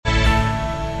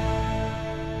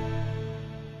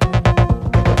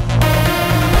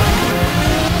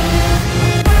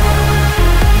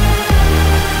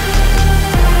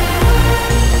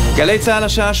גלי צהל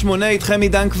השעה 8, איתכם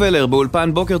עידן קבלר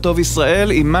באולפן בוקר טוב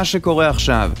ישראל עם מה שקורה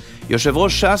עכשיו. יושב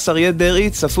ראש ש"ס אריה דרעי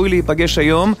צפוי להיפגש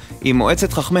היום עם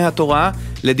מועצת חכמי התורה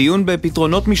לדיון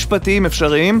בפתרונות משפטיים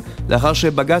אפשריים לאחר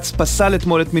שבג"ץ פסל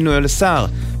אתמול את מינויו לשר.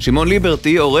 שמעון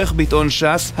ליברטי, עורך בעיתון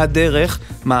ש"ס הדרך,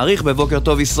 מעריך בבוקר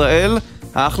טוב ישראל,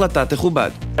 ההחלטה תכובד.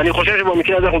 אני חושב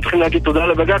שבמקרה הזה אנחנו צריכים להגיד תודה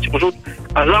לבג"ץ שפשוט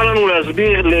עזר לנו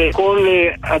להסביר לכל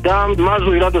אדם מה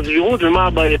זו עילת הסבירות ומה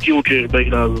הבעייתיות שיש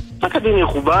בעילה הזאת. פסק הדין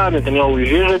יכובד, נתניהו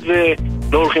הבהיר את זה,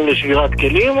 לא הולכים לשבירת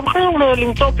כלים, הולכים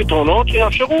למצוא פתרונות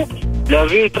שיאפשרו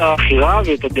להביא את הבחירה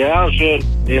ואת הדעה של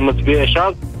מצביעי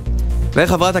ש"ס.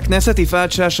 וחברת הכנסת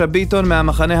יפעת שאשא ביטון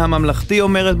מהמחנה הממלכתי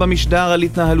אומרת במשדר על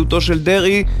התנהלותו של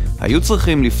דרעי, היו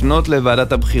צריכים לפנות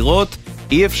לוועדת הבחירות,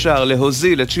 אי אפשר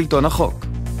להוזיל את שלטון החוק.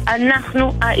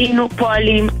 אנחנו היינו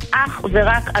פועלים אך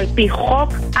ורק על פי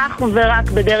חוק, אך ורק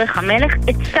בדרך המלך.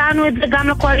 הצענו את זה גם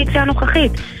לקואליציה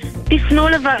הנוכחית. תפנו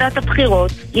לוועדת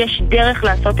הבחירות, יש דרך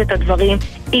לעשות את הדברים,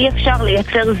 אי אפשר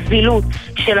לייצר זילות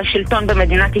של השלטון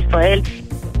במדינת ישראל.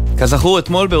 כזכור,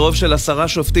 אתמול ברוב של 10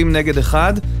 שופטים נגד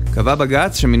 1, קבע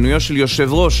בג"ץ שמינויו של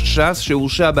יושב ראש ש"ס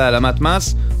שהורשע בהעלמת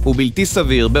מס הוא בלתי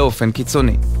סביר באופן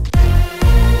קיצוני.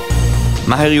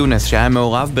 מאהר יונס, שהיה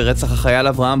מעורב ברצח החייל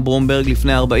אברהם ברומברג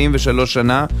לפני 43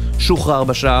 שנה, שוחרר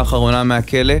בשעה האחרונה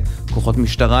מהכלא. כוחות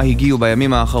משטרה הגיעו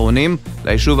בימים האחרונים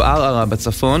ליישוב ערערה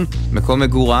בצפון, מקום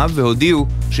מגוריו, והודיעו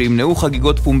שימנעו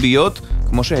חגיגות פומביות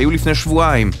כמו שהיו לפני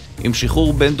שבועיים, עם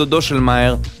שחרור בן דודו של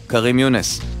מאהר, קרים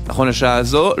יונס. נכון לשעה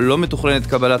הזו לא מתוכננת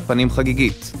קבלת פנים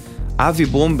חגיגית. אבי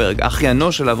ברומברג,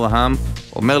 אחיינו של אברהם,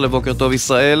 אומר לבוקר טוב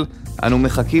ישראל, אנו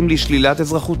מחכים לשלילת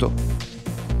אזרחותו.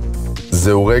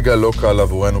 זהו רגע לא קל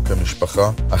עבורנו כמשפחה,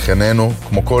 אך איננו,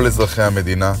 כמו כל אזרחי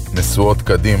המדינה, נשואות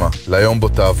קדימה ליום בו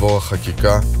תעבור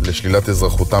החקיקה לשלילת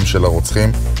אזרחותם של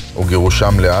הרוצחים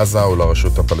וגירושם לעזה או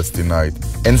לרשות הפלסטינאית.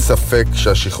 אין ספק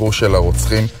שהשחרור של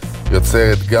הרוצחים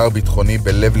יוצר אתגר ביטחוני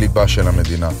בלב ליבה של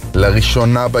המדינה.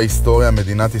 לראשונה בהיסטוריה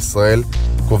מדינת ישראל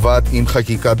קובעת עם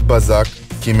חקיקת בזק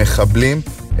כי מחבלים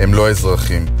הם לא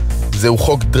אזרחים. זהו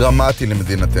חוק דרמטי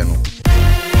למדינתנו.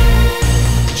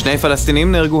 2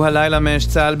 פלסטינים נהרגו הלילה מאש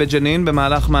צה"ל בג'נין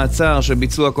במהלך מעצר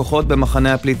שביצעו הכוחות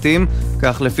במחנה הפליטים,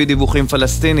 כך לפי דיווחים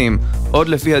פלסטינים. עוד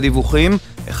לפי הדיווחים,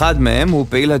 אחד מהם הוא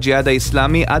פעיל הג'יהאד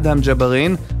האסלאמי אדהם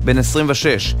ג'ברין, בן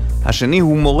 26. השני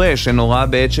הוא מורה שנורה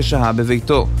בעת ששהה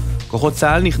בביתו. כוחות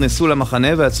צה"ל נכנסו למחנה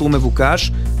ועצרו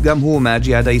מבוקש, גם הוא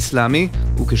מהג'יהאד האסלאמי,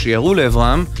 וכשירו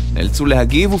לעברם, נאלצו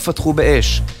להגיב ופתחו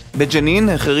באש. בג'נין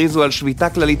הכריזו על שביתה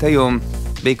כללית היום,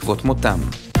 בעקבות מותם.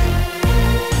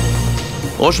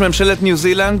 ראש ממשלת ניו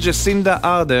זילנד, ג'סינדה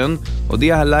ארדרן,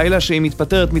 הודיעה הלילה שהיא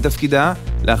מתפטרת מתפקידה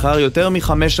לאחר יותר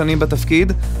מ5 שנים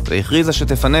בתפקיד, והכריזה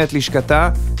שתפנה את לשכתה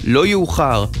לא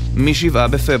יאוחר מ7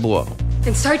 בפברואר.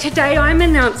 And so today I'm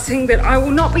announcing that I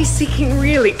will not be seeking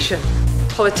re-election.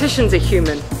 Politicians are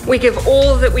human. We give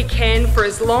all that we can for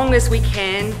as long as we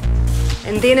can,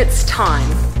 and then it's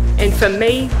time. And for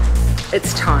me,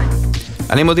 it's time.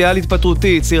 אני מודיעה על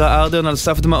התפטרותי, הצהירה ארדרן על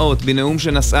סף דמעות בנאום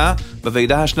שנשאה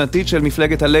בוועידה השנתית של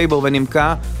מפלגת הלייבור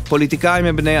ונמקה, פוליטיקאים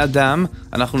הם בני אדם,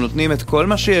 אנחנו נותנים את כל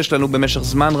מה שיש לנו במשך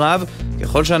זמן רב,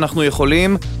 ככל שאנחנו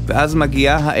יכולים, ואז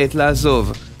מגיעה העת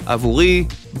לעזוב. עבורי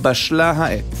בשלה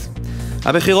העת.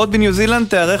 הבחירות בניו זילנד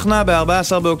תארכנה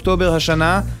ב-14 באוקטובר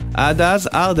השנה. עד אז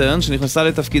ארדרן, שנכנסה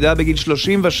לתפקידה בגיל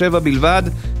 37 בלבד,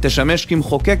 תשמש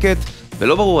כמחוקקת,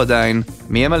 ולא ברור עדיין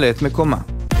מי ימלא את מקומה.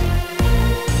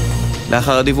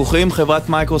 לאחר הדיווחים, חברת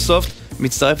מייקרוסופט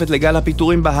מצטרפת לגל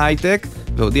הפיטורים בהייטק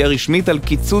והודיעה רשמית על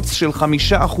קיצוץ של 5%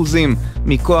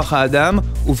 מכוח האדם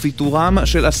ופיטורם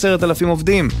של 10,000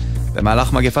 עובדים.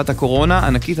 במהלך מגפת הקורונה,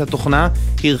 ענקית התוכנה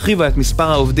הרחיבה את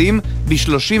מספר העובדים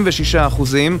ב-36%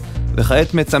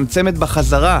 וכעת מצמצמת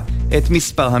בחזרה את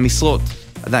מספר המשרות.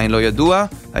 עדיין לא ידוע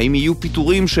האם יהיו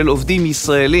פיטורים של עובדים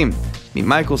ישראלים.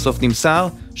 ממייקרוסופט נמסר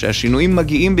שהשינויים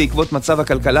מגיעים בעקבות מצב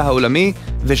הכלכלה העולמי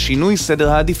ושינוי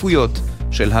סדר העדיפויות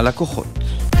של הלקוחות.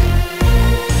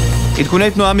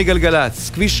 עדכוני תנועה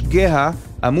מגלגלץ. כביש גאה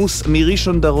עמוס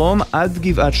מראשון דרום עד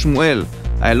גבעת שמואל.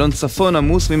 איילון צפון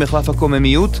עמוס ממחלף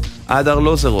הקוממיות עד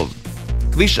ארלוזרוב.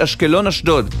 כביש אשקלון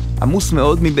אשדוד עמוס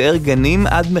מאוד מבאר גנים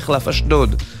עד מחלף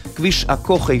אשדוד. כביש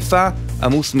עכו חיפה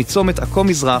עמוס מצומת עכו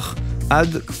מזרח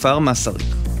עד כפר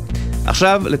מסריק.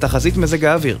 עכשיו לתחזית מזג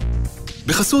האוויר.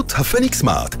 בחסות הפניקס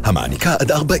סמארט, המעניקה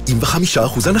עד 45%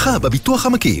 הנחה בביטוח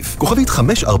המקיף. כוכבית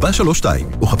 5432,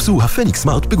 או חפשו הפניקס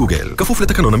סמארט בגוגל. כפוף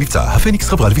לתקנון המבצע, הפניקס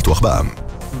חברה לביטוח בע"מ.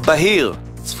 בהיר,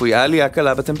 צפויה עלייה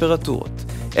קלה בטמפרטורות.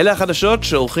 אלה החדשות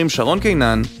שעורכים שרון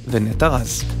קינן ונטע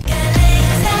רז.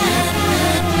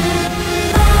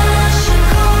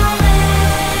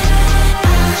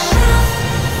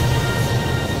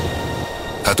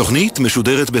 התוכנית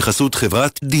משודרת בחסות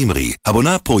חברת דימרי,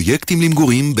 הבונה פרויקטים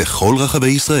למגורים בכל רחבי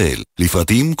ישראל.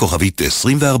 לפרטים כוכבית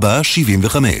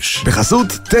 2475. בחסות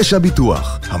 9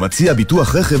 ביטוח, המציע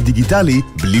ביטוח רכב דיגיטלי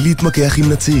בלי להתמקח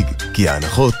עם נציג, כי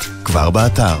ההנחות כבר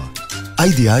באתר.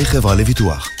 IDI חברה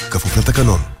לביטוח, כפוף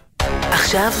לתקנון.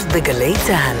 עכשיו בגלי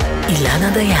צהל,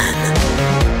 אילנה דיין.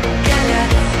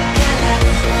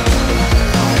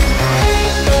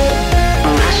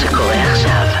 מה שקורה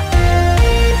עכשיו.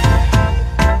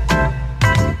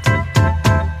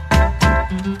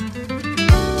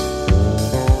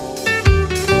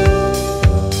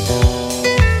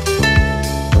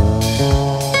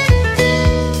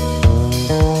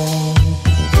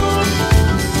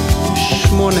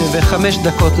 ו5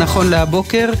 דקות נכון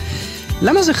להבוקר.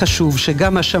 למה זה חשוב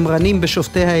שגם השמרנים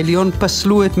בשופטי העליון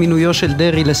פסלו את מינויו של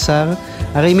דרי לשר?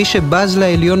 הרי מי שבז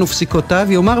לעליון ופסיקותיו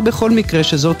יאמר בכל מקרה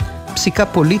שזאת פסיקה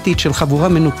פוליטית של חבורה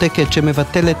מנותקת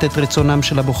שמבטלת את רצונם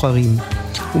של הבוחרים.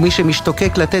 ומי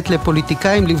שמשתוקק לתת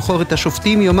לפוליטיקאים לבחור את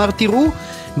השופטים יאמר, תראו,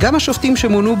 גם השופטים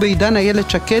שמונו בעידן איילת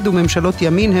שקד וממשלות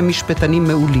ימין הם משפטנים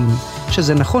מעולים.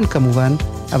 שזה נכון כמובן,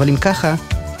 אבל אם ככה,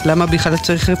 למה בכלל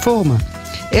צריך רפורמה?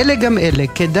 אלה גם אלה,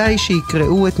 כדאי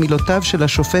שיקראו את מילותיו של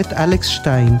השופט אלכס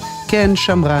שטיין. כן,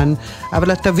 שמרן,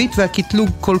 אבל התווית והקטלוג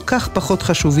כל כך פחות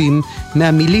חשובים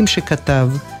מהמילים שכתב,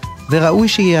 וראוי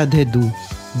שיהדהדו,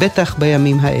 בטח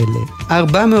בימים האלה.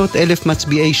 400,000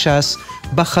 מצביעי ש"ס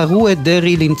בחרו את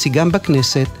דרי לנציגם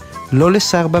בכנסת, לא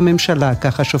לשר בממשלה,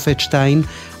 כך השופט שטיין.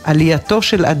 עלייתו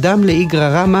של אדם לאיגרא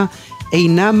רמא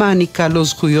אינה מעניקה לו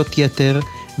זכויות יתר,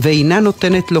 ואינה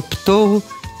נותנת לו פטור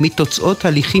מתוצאות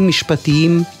הליכים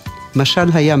משפטיים. משל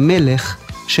היה מלך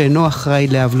שאינו אחראי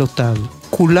לעוולותיו.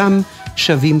 כולם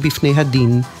שווים בפני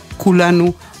הדין,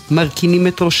 כולנו מרכינים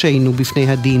את ראשנו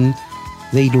בפני הדין,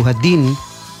 ואילו הדין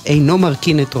אינו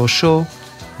מרכין את ראשו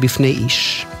בפני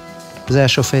איש. זה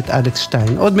השופט אלכס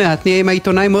שטיין. עוד מעט נהיה עם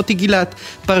העיתונאי מוטי גילת,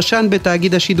 פרשן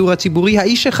בתאגיד השידור הציבורי,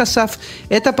 האיש שחשף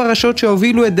את הפרשות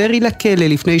שהובילו את דרי לכלא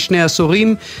לפני 2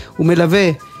 עשורים, ומלווה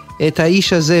את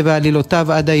האיש הזה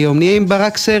ועלילותיו עד היום. נהיה עם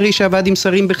ברק סרי שעבד עם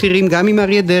שרים בכירים, גם עם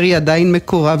אריה דרי עדיין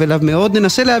מקורב אליו מאוד.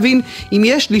 ננסה להבין אם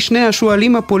יש לשני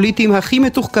השואלים הפוליטיים הכי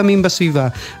מתוחכמים בסביבה,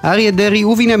 אריה דרי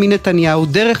ובנימין נתניהו,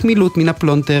 דרך מילוט מן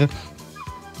הפלונטר,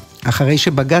 אחרי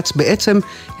שבג"ץ בעצם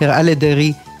הראה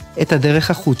לדרי את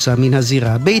הדרך החוצה מן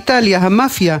הזירה. באיטליה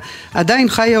המאפיה עדיין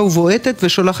חיה ובועטת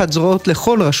ושולחת זרועות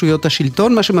לכל רשויות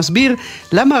השלטון, מה שמסביר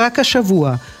למה רק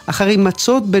השבוע, אחרי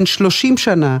מצות בין 30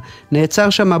 שנה, נעצר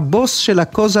שם הבוס של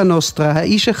הקוזה נוסטרה,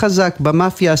 האיש החזק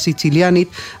במאפיה הסיציליאנית.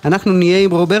 אנחנו נהיה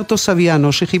עם רוברטו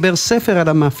סביאנו, שחיבר ספר על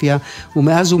המאפיה,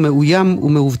 ומאז הוא מאוים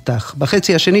ומאובטח.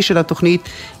 בחצי השני של התוכנית,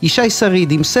 ישי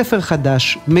שריד עם ספר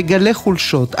חדש, מגלה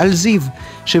חולשות, על זיו,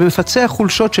 שמפצח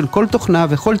חולשות של כל תוכנה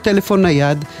וכל טלפון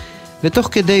נייד, ותוך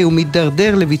כדי הוא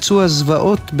מתדרדר לביצוע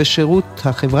זוועות בשירות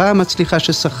החברה המצליחה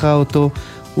ששכרה אותו,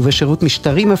 ובשירות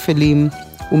משטרים אפלים,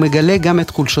 ומגלה גם את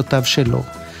חולשותיו שלו.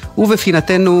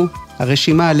 ובפינתנו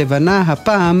הרשימה הלבנה,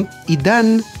 הפעם עידן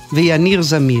ויניר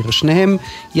זמיר. שניהם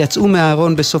יצאו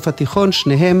מהארון בסוף התיכון,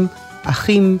 שניהם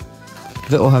אחים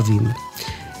ואוהבים.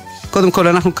 קודם כל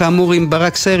אנחנו כאמור עם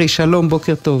ברק סרי, שלום,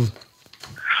 בוקר טוב.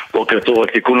 בוקר טוב,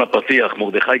 רק תיקון לפתיח,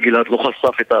 מרדכי גילת לא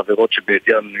חשף את העבירות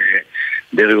שבעטיין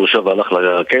דרי הורשע והלך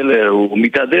לכלא, הוא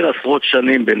מתהדר עשרות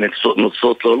שנים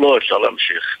בנוצות לו, לא אפשר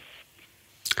להמשיך.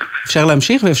 אפשר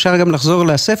להמשיך ואפשר גם לחזור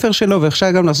לספר שלו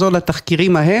ואפשר גם לחזור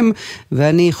לתחקירים ההם,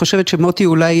 ואני חושבת שמוטי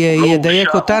אולי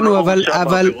ידייק אותנו,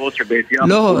 אבל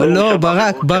לא,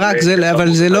 ברק,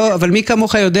 אבל מי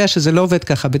כמוך יודע שזה לא עובד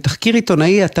ככה. בתחקיר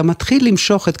עיתונאי אתה מתחיל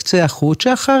למשוך את קצה החוט,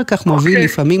 שאחר כך מוביל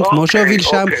לפעמים, כמו שהוביל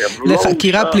שם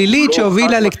לחקירה פלילית,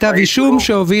 שהובילה לכתב אישום,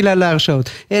 שהובילה להרשעות.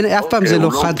 אף פעם זה לא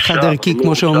חד ערכי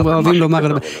כמו שאוהבים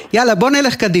לומר. יאללה, בוא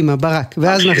נלך קדימה, ברק,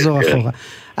 ואז נחזור אחורה.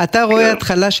 אתה רואה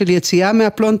התחלה של יציאה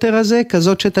מהפלונטר הזה,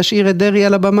 כזאת שתשאיר את דרי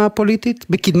על הבמה הפוליטית,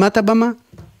 בקדמת הבמה?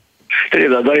 תראי,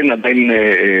 זה עדיין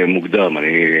מוקדם.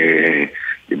 אני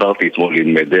דיברתי אתמול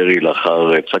עם דרי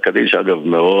לאחר פסק הדין, שאגב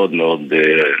מאוד מאוד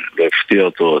לא הפתיע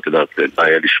אותו. אתה יודעת,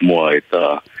 היה לשמוע את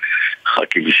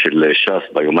הח"כים של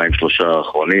ש"ס ביומיים 3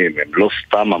 האחרונים. הם לא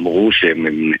סתם אמרו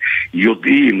שהם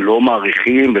יודעים, לא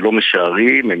מעריכים ולא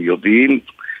משערים, הם יודעים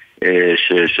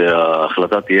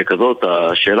שההחלטה תהיה כזאת.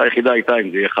 השאלה היחידה הייתה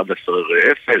אם זה יהיה 11-0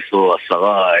 או 10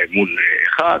 מול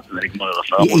 1, זה נגמר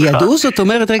 10 מול 1. ידעו, זאת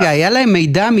אומרת, רגע, היה להם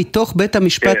מידע מתוך בית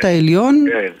המשפט העליון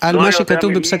על מה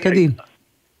שכתוב בפסק הדין?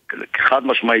 חד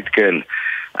משמעית כן.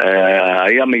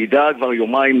 היה מידע כבר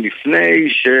יומיים לפני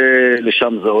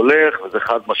שלשם זה הולך, וזה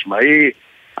חד משמעי.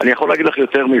 אני יכול להגיד לך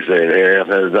יותר מזה,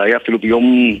 זה היה אפילו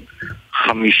ביום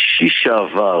חמישי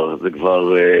שעבר, זה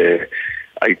כבר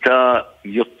הייתה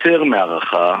יותר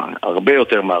מערכה, הרבה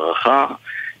יותר מערכה,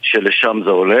 שלשם זה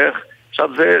הולך. עכשיו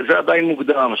זה עדיין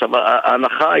מוקדם, עכשיו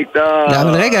ההנחה הייתה...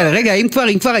 אבל רגע, אם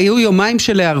כבר היו יומיים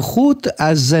של הערכות,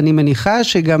 אז אני מניחה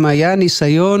שגם היה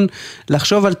ניסיון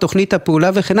לחשוב על תוכנית הפעולה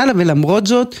וכן הלאה, ולמרות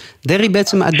זאת, דרי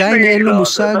בעצם עדיין אין לו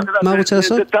מושג מה הוא רוצה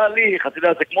לעשות? זה תהליך, אתה יודע,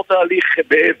 זה כמו תהליך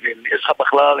באבל, יש לך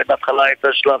בהתחלה את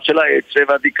השלב של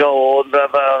העצב והדיכאון,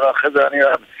 ואחרי זה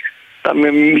אתה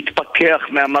מתפכח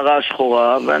מהמראה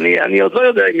השחורה, ואני עוד לא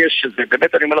יודע אם יש זה,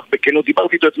 באמת אני אומר לך בכנות,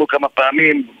 דיברתי איתו אתמול כמה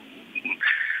פעמים,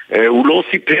 הוא לא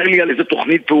סיפר לי על איזה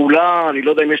תוכנית פעולה, אני לא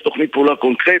יודע אם יש תוכנית פעולה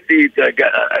קונקרטית,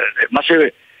 מה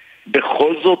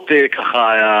שבכל זאת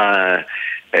ככה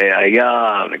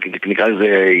היה, נקרא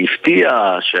לזה, הפתיע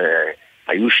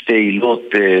שהיו שתי עילות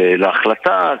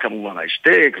להחלטה, כמובן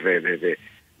ההשתק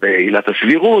ועילת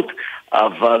הסבירות,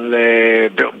 אבל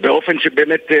באופן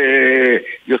שבאמת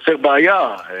יוצר בעיה.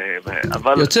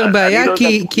 יוצר בעיה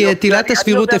כי את עילת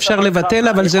הסבירות אפשר לבטל,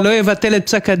 אבל זה לא יבטל את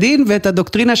פסק הדין, ואת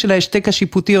הדוקטרינה של ההשתק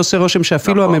השיפוטי עושה רושם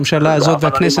שאפילו הממשלה הזאת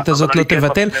והכנסת הזאת לא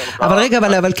תבטל. אבל רגע,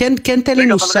 אבל כן תן לי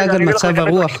מושג על מצב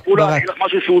הרוח. אני אגיד לך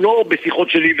משהו שהוא לא בשיחות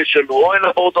שלי ושלו,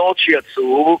 אלא בהודעות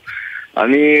שיצאו.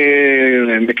 אני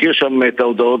מכיר שם את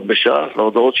ההודעות בש"ס,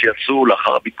 ההודעות שיצאו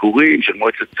לאחר הביקורים של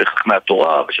מועצת חכמי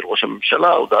התורה ושל ראש הממשלה,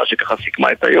 ההודעה שככה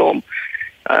סיכמה את היום.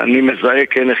 אני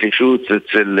מזהה נחישות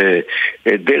אצל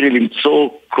דרי למצוא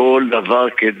כל דבר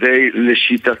כדי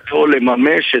לשיטתו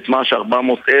לממש את מה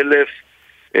ש400,000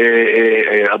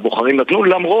 הבוחרים נתנו,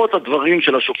 למרות הדברים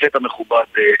של השופט המכובד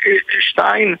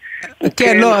שטיין.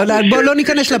 כן, בוא לא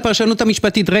ניכנס לפרשנות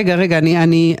המשפטית. רגע,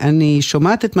 אני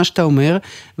שומעת את מה שאתה אומר,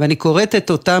 ואני קוראת את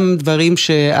אותם דברים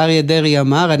שאריה דרי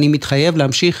אמר, אני מתחייב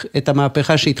להמשיך את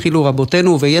המהפכה שהתחילו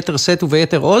רבותינו, וביתר שאת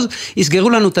וביתר עוז, יסגרו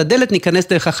לנו את הדלת, ניכנס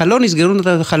דרך החלון, יסגרו לנו את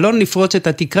החלון, נפרוץ את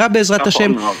התקרה בעזרת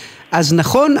השם. אז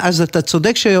נכון, אז אתה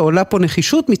צודק שעולה פה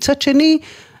נחישות, מצד שני,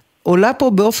 עולה פה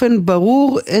באופן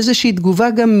ברור איזושהי תגובה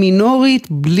גם מינורית,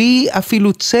 בלי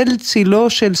אפילו צילו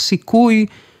של סיכוי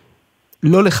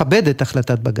לא לכבד את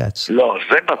החלטת בג"ץ. לא,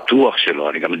 זה בטוח שלא.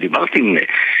 אני גם דיברתי עם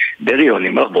דרי, אני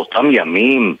אומר, באותם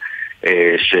ימים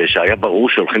שהיה ברור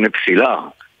שהולכים לפסילה,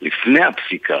 לפני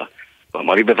הפסיקה, הוא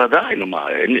אמר לי בוודאי,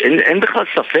 אין בכלל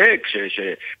ספק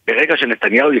שברגע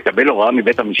שנתניהו יקבל הוראה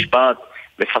מבית המשפט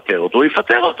לפטר אותו, הוא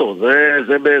יפטר אותו.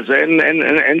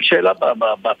 אין שאלה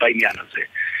בעניין הזה.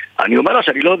 אני אומר לה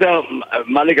שאני לא יודע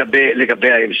מה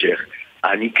לגבי ההמשך.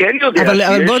 אני כן יודע...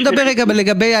 אבל בואו נדבר רגע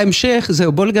לגבי ההמשך,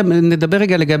 זהו, בואו נדבר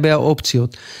רגע לגבי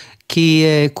האופציות. כי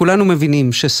כולנו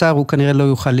מבינים ששר הוא כנראה לא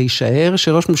יוכל להישאר,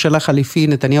 שראש ממשלה חליפי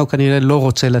נתניהו כנראה לא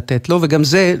רוצה לתת לו, וגם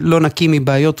זה לא נקי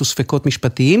מבעיות וספקות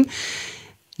משפטיים.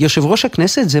 יושב ראש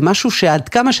הכנסת זה משהו שעד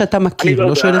כמה שאתה מכיר,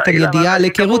 לא שואלת על ידיעה, על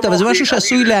היכרות, אבל זה משהו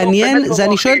שעשוי לעניין, זה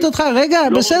אני שואלת אותך, רגע,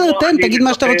 בסדר, תגיד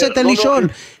מה שאתה רוצה,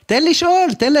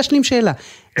 תן להשלים שאלה.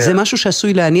 זה משהו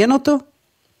שעשוי לעניין אותו?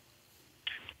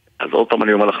 אז עוד פעם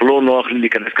אני אומר לך, לא נוח לי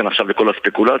להיכנס כאן עכשיו לכל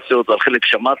הספקולציות, על חלק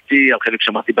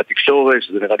שמעתי בתקשורת,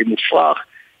 שזה נראה לי מופרך.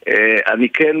 אני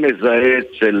כן מזהה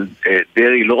אצל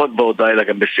דרי, לא רק בהודעה אלא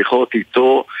גם בשיחות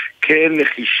איתו, כן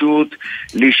נחישות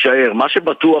להישאר. מה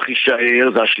שבטוח יישאר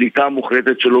זה השליטה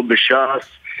המוחלטת שלו בש"ס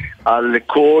על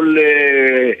כל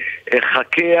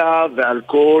חקיה ועל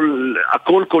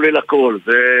הכל כולל הכל.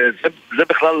 זה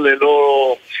בכלל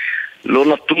לא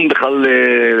נתון בכלל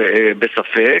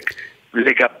בספק.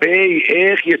 לגבי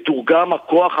איך יתורגם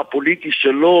הכוח הפוליטי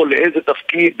שלו, לאיזה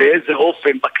תפקיד, באיזה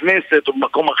אופן, בכנסת או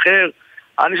במקום אחר,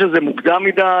 אני חושב שזה מוקדם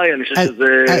מדי, אני חושב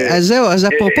שזה... אז זהו, אז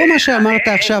אפרופו מה שאמרת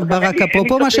עכשיו, ברק,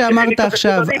 אפרופו מה שאמרת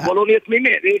עכשיו... בוא לא נהיה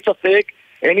תמימים,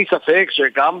 אין לי ספק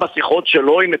שגם בשיחות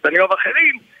שלו עם נתניהו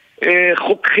ואחרים,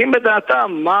 חוקכים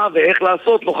בדעתם מה ואיך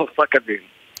לעשות נוכח פסק הדין.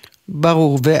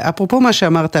 ברור, ואפרופו מה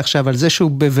שאמרת עכשיו על זה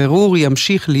שהוא בבירור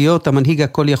ימשיך להיות המנהיג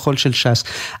הכל יכול של ש"ס.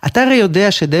 אתה הרי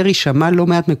יודע שדרי שמע לא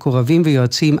מעט מקורבים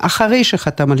ויועצים אחרי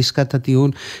שחתם על עסקת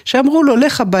הטיעון, שאמרו לו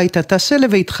לך הביתה, תעשה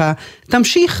לביתך,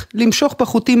 תמשיך למשוך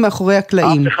בחוטים מאחורי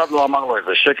הקלעים. אף אחד לא אמר לו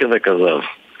איזה שקר וכזב.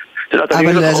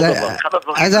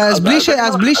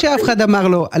 אז בלי שאף אחד אמר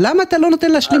לו, למה אתה לא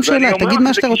נותן להשלים שאלה? תגיד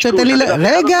מה שאתה רוצה, תן לי...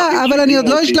 רגע, אבל אני עוד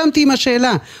לא השלמתי עם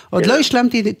השאלה. עוד לא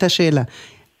השלמתי את השאלה.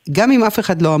 גם אם אף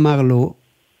אחד לא אמר לו,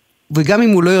 וגם אם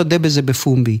הוא לא יודע בזה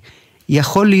בפומבי,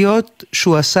 יכול להיות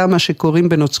שהוא עשה מה שקוראים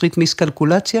בנוצרית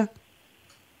מיסקלקולציה?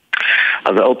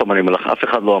 אז עוד פעם אני אומר לך, אף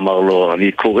אחד לא אמר לו,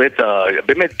 אני קורא את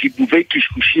באמת גיבובי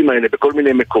קשקושים האלה בכל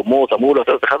מיני מקומות, אמרו לו,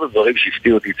 זה אחד הדברים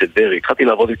שהפתיע אותי אצל דרי, התחלתי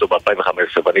לעבוד איתו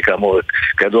ב-2015, ואני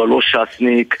כידוע לא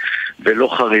ש"סניק ולא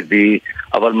חרדי,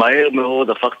 אבל מהר מאוד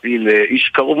הפכתי לאיש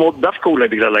קרוב מאוד, דווקא אולי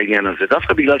בגלל העניין הזה,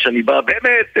 דווקא בגלל שאני בא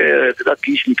באמת, אתה יודע,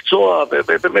 כאיש מקצוע,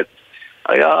 ובאמת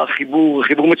היה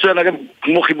חיבור מצוין, אגב,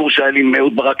 כמו חיבור שהיה לי עם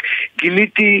אהוד ברק,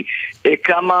 גיליתי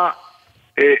כמה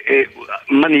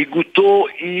מנהיגותו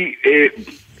היא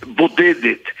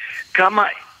בודדת. כמה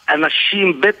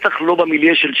אנשים, בטח לא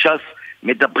במיליה של ש"ס,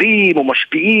 מדברים או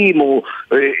משפיעים או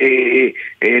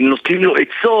נותנים לו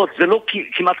עצות, זה לא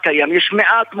כמעט קיים. יש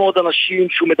מעט מאוד אנשים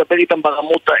שהוא מדבר איתם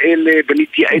ברמות האלה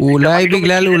ומתייעץ איתם. אולי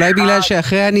בגלל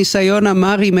שאחרי הניסיון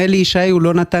אמר עם אלי ישי הוא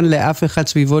לא נתן לאף אחד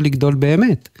סביבו לגדול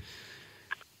באמת.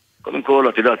 קודם כל,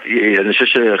 את יודעת, אני חושב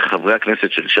שחברי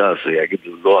הכנסת של ש"ס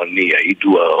יגידו, לא אני,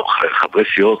 יעידו חברי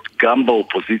סיעות גם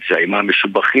באופוזיציה, עם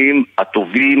המשובחים,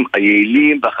 הטובים,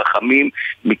 היעילים והחכמים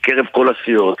מקרב כל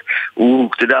הסיעות. הוא,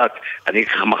 את יודעת, אני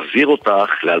מחזיר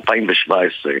אותך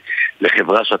ל-2017,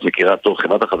 לחברה שאת מכירה טוב,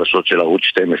 חברת החדשות של ערוץ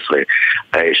 12.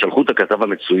 שלחו את הכתב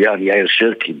המצוין, יאיר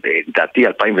שרקי, בדעתי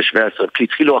 2017, כי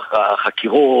התחילו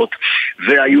החקירות,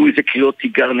 והיו איזה קריאות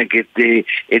תיגר נגד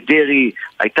דרי.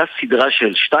 הייתה סדרה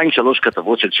של 2-3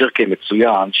 כתבות של שרקי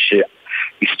מצוין,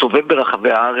 שהסתובב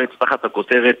ברחבי הארץ תחת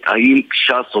הכותרת, האם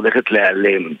ש"ס הולכת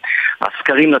להיעלם.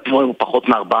 הסקרים נתנו פחות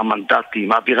מ4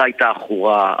 מנדטים, האווירה הייתה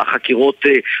עכורה, החקירות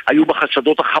היו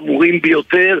בחשדות החמורים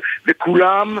ביותר,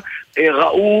 וכולם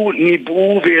ראו,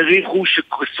 ניבאו והעריכו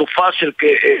שסופה של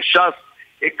ש"ס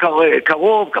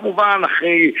קרוב, כמובן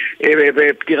אחרי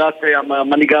פטירת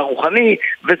המנהיג הרוחני,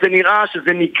 וזה נראה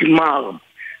שזה נגמר.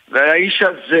 והאיש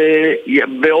הזה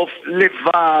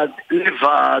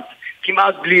לבד,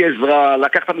 כמעט בלי עזרה,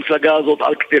 לקח את המפלגה הזאת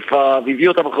על כתפיו, והביא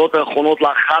אותה בבחירות האחרונות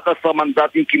ל-11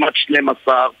 מנדטים, כמעט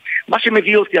 12. מה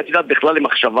שמביא אותי, את יודעת, בכלל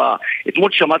למחשבה.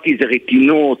 אתמול שמעתי איזה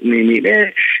רטינות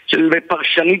של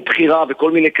פרשנית בחירה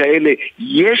וכל מיני כאלה.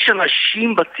 יש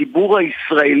אנשים בציבור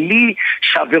הישראלי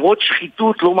שעבירות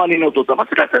שחיתות לא מעניינות אותם. אז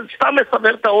סתם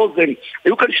לסבר את האוזן.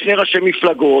 היו כאן 2 ראשי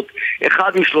מפלגות,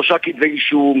 אחד עם 3 כתבי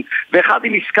אישום, ואחד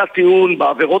עם עסקת טיעון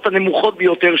בעבירות הנמוכות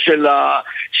ביותר של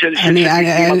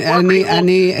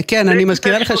אני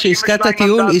מזכירה לך שעסקת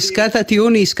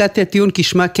הטיעון היא עסקת הטיעון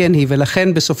כשמה כן היא,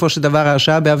 ולכן בסופו של דבר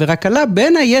ההרשעה בעבירה קלה,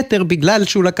 בין היתר בגלל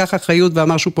שהוא לקח אחריות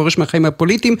ואמר שהוא פורש מהחיים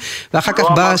הפוליטיים, ואחר כך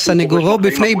בא סנגורו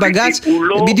בפני בג"ץ,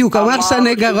 בדיוק,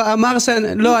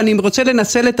 לא, אני רוצה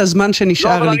לנצל את הזמן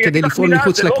שנשאר לי כדי לפעול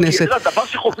מחוץ לכנסת.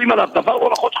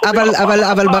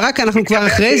 אבל ברק,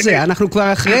 אנחנו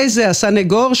כבר אחרי זה,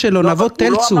 הסנגור שלו, נבות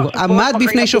תלצור, עמד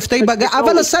בפני שופטי בג"ץ,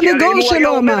 אבל הסנגור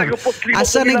שלו אמר,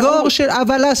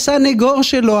 הסנגור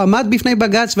שלו עמד בפני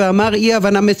בג"ץ ואמר אי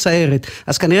הבנה מצערת.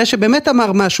 אז כנראה שבאמת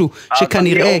אמר משהו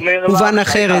שכנראה הובן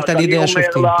אחרת על ידי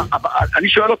השופטים. אני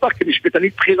שואל אותך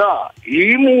כמשפטנית בחירה,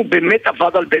 אם הוא באמת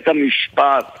עבד על בית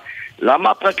המשפט,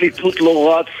 למה הפרקליטות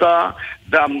לא רצה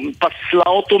ופסלה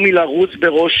אותו מלרוץ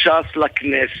בראש ש"ס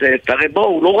לכנסת? הרי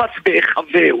הוא לא רץ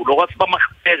בהיחווה, הוא לא רץ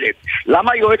במחתרת.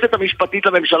 למה היועצת המשפטית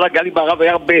לממשלה גלי בהרב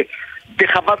היה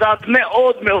בחוות דעת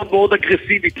מאוד מאוד מאוד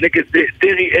אגרסיבית נגד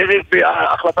דרי ערב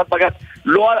בהחלטת בג"ץ,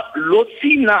 לא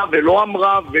ציינה ולא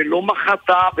אמרה ולא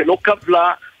מחתה ולא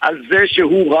קבלה על זה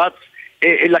שהוא רץ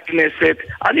לכנסת?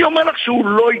 אני אומר לך שהוא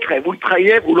לא יתחייב, הוא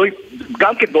יתחייב, הוא לא,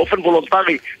 גם כן באופן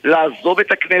וולונטרי, לעזוב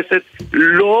את הכנסת,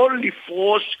 לא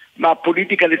לפרוש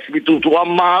מהפוליטיקה לצמיתות. הוא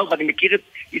אמר, ואני מכיר את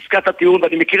עסקת הטיעון,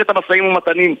 ואני מכיר את המשאים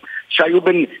ומתנים שהיו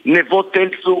בין נבות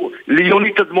תלצור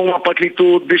ליוני תדמור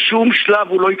מהפרקליטות, בשום שלב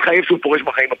הוא לא יתחייב שהוא פורש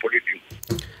בחיים הפוליטיים.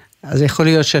 אז יכול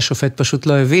להיות שהשופט פשוט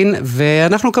לא הבין,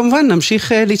 ואנחנו כמובן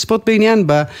נמשיך לצפות בעניין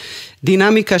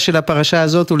בדינמיקה של הפרשה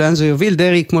הזאת ולאן זה יוביל.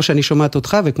 דרי, כמו שאני שומעת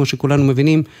אותך וכמו שכולנו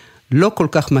מבינים, לא כל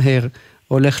כך מהר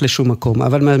הולך לשום מקום,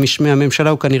 אבל מהממשלה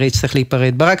הוא כנראה יצטרך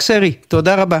להיפרד. ברק סרי,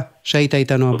 תודה רבה שהיית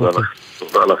איתנו הבוקר.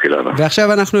 תודה לך, אילנה.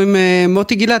 ועכשיו אנחנו עם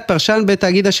מוטי גילת, פרשן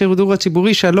בתאגיד השידור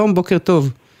הציבורי. שלום, בוקר טוב.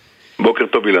 בוקר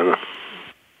טוב, אילנה.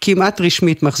 כמעט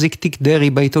רשמית מחזיק תיק דרי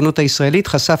בעיתונות הישראלית,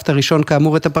 חשפת ראשון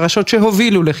כאמור את הפרשות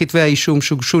שהובילו לכתבי האישום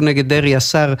שהוגשו נגד דרי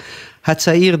השר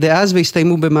הצעיר דאז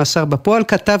והסתיימו במאסר בפועל.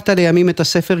 כתבת לימים את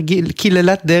הספר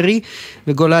קללת דרי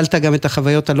וגוללת גם את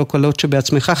החוויות הלא קלות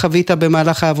שבעצמך חווית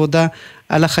במהלך העבודה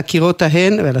על החקירות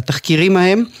ההן ועל התחקירים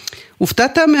ההם.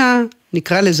 הופתעת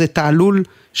נקרא לזה תעלול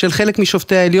של חלק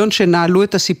משופטי העליון שנעלו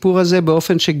את הסיפור הזה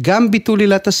באופן שגם ביטול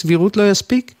עילת הסבירות לא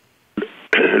יספיק?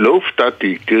 לא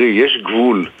הופתעתי, תראי, יש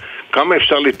גבול. כמה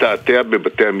אפשר לתעתע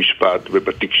בבתי המשפט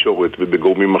ובתקשורת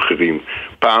ובגורמים אחרים,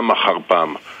 פעם אחר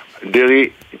פעם. דרי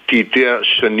תעתע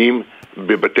שנים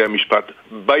בבתי המשפט,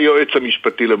 ביועץ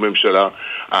המשפטי לממשלה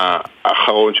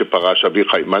האחרון שפרש,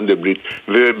 אביחי מנדלבליט,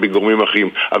 ובגורמים אחרים.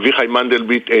 אביחי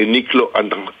מנדלבליט העניק לו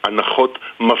הנחות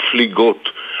מפליגות.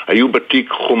 היו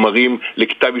בתיק חומרים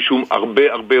לכתב אישום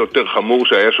הרבה יותר חמור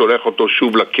שהיה שולח אותו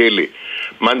שוב לכלא.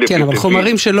 כן, אבל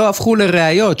חומרים שלא הפכו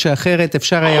לראיות, שאחרת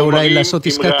אפשר היה אולי לעשות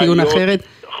עסקת טיעון אחרת.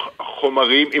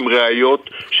 חומרים עם ראיות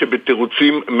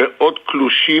שבתירוצים מאוד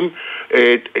קלושים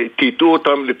תיתו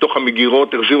אותם לתוך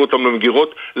המגירות, החזירו אותם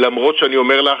למגירות, למרות שאני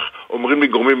אומר לך, אומרים לי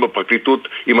גורמים בפרקליטות,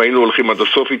 אם היינו הולכים עד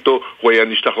הסוף איתו, הוא היה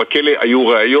נשלח לכלא, היו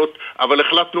ראיות, אבל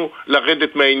החלטנו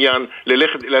לרדת מהעניין,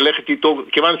 ללכת איתו,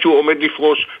 כיוון שהוא עומד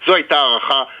לפרוש. זו הייתה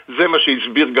הערכה, זה מה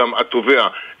שהסביר גם התובע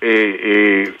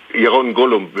ירון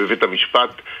גולום בבית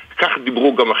המשפט, כך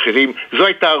דיברו גם אחרים, זו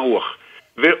הייתה הרוח.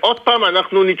 ועוד פעם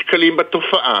אנחנו נתקלים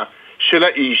בתופעה של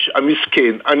האיש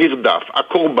המסכן, הנרדף,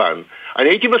 הקורבן. אני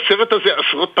הייתי בסרט הזה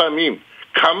עשרות פעמים.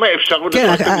 כמה אפשר עוד... כן,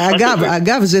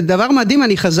 אגב, זה דבר מדהים,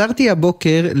 אני חזרתי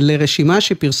הבוקר לרשימה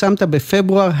שפרסמת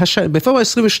בפברואר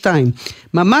 22,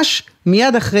 ממש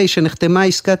מיד אחרי שנחתמה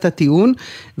עסקת הטיעון,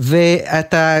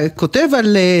 ואתה כותב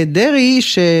על דרי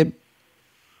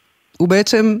שהוא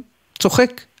בעצם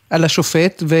צוחק על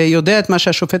השופט, ויודע את מה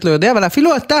שהשופט לא יודע, אבל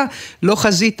אפילו אתה לא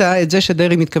חזית את זה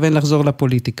שדרי מתכוון לחזור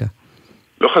לפוליטיקה.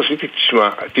 לא חזיתי,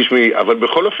 תשמעי, אבל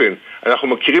בכל אופן, אנחנו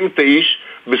מכירים את האיש,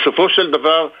 בסופו של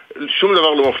דבר, שום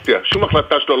דבר לא מפתיע, שום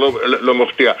החלטה שלו לא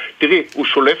מפתיע. תראי, הוא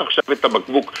שולף עכשיו את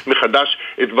הבקבוק מחדש,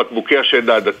 את בקבוקי השד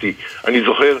העדתי. אני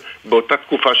זוכר באותה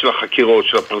תקופה של החקירות,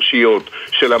 של הפרשיות,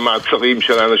 של המעצרים,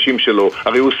 של האנשים שלו,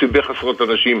 הרי הוא סיבך עשרות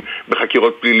אנשים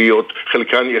בחקירות פליליות,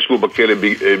 חלקן ישבו בכלא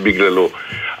בגללו.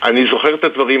 אני זוכר את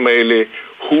הדברים האלה,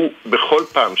 הוא בכל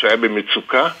פעם שהיה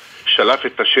במצוקה, שלף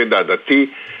את השד העדתי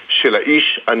של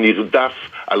האיש הנרדף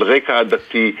על רקע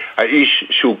עדתי, האיש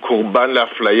שהוא קורבן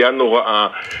לאפליה נוראה,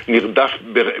 נרדף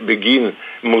בגין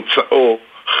מוצאו,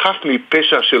 חף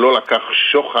מפשע שלא לקח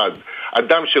שוחד,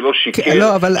 אדם שלא שיקר.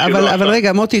 לא, אבל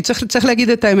רגע, מוטי, צריך להגיד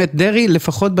את האמת, דרי,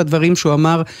 לפחות בדברים שהוא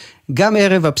אמר, גם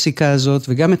ערב הפסיקה הזאת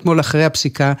וגם אתמול אחרי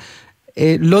הפסיקה,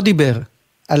 לא דיבר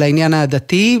על העניין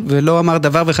העדתי, ולא אמר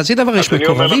דבר וחצי דבר, יש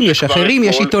מקורבים, יש אחרים,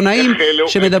 יש עיתונאים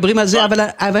שמדברים על זה, אבל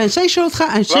אני רוצה לשאול אותך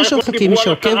כמי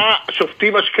שעוקב...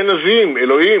 שופטים אשכנזים,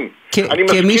 אלוהים.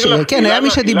 כן, היה מי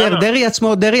שדיבר,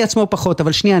 דרי עצמו פחות,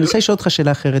 אבל שנייה, אני רוצה לשאול אותך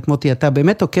שאלה אחרת, מוטי, אתה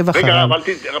באמת עוקב אחריו. רגע, אבל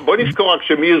בוא נזכור רק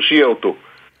שמי הרשיע אותו.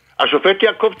 השופט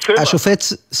יעקב צמח. השופט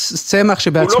צמח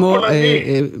שבעצמו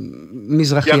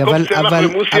מזרחי,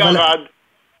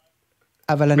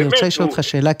 אבל אני רוצה לשאול אותך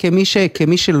שאלה,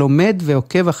 כמי שלומד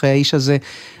ועוקב אחרי האיש הזה,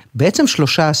 בעצם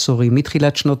 3 עשורים,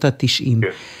 מתחילת שנות ה-90.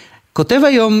 כותב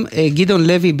היום גדעון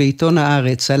לוי בעיתון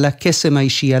הארץ, על הקסם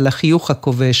האישי, על החיוך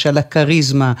הכובש, על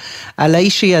הקריזמה, על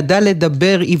האיש שידע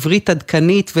לדבר עברית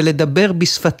עדכנית, ולדבר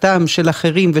בשפתם של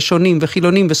אחרים ושונים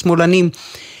וחילונים ושמאלנים.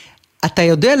 אתה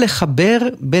יודע לחבר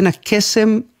בין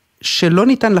הקסם שלא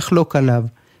ניתן לחלוק עליו,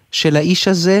 של האיש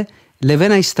הזה,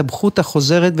 לבין ההסתבכות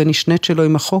החוזרת ונשנית שלו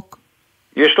עם החוק?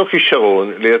 יש לו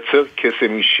כישרון לייצר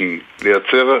קסם אישי,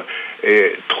 לייצר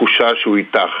תחושה שהוא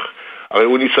איתך. הרי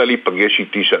הוא ניסה להיפגש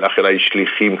איתי, שלח אליי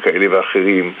שליחים כאלה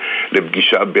ואחרים,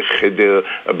 לפגישה בחדר,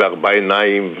 ב4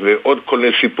 עיניים, ועוד כל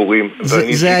מיני סיפורים.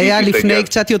 זה היה לפני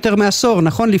קצת יותר מעשור,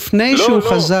 נכון? לפני שהוא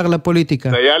חזר לפוליטיקה.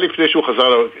 זה היה לפני שהוא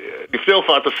חזר, לפני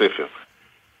הופעת הספר.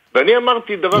 ואני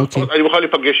אמרתי דבר, אני מוכן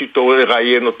להיפגש איתו,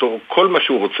 לראיין אותו, כל מה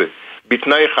שהוא רוצה.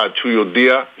 בתנאי אחד, שהוא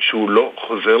יודיע שהוא לא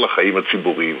חוזר לחיים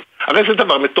הציבוריים. הרי זה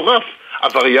דבר מטורף.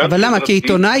 אבל למה?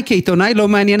 כעיתונאי לא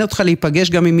מעניין אותך להיפגש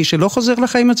גם עם מי שלא חוזר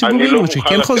לחיים הציבוריים, או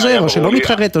שכן חוזר, או שלא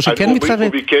מתחרט, או שכן מתחרט? הוא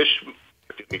ביקש,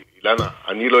 אילנה,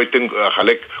 אני לא אתן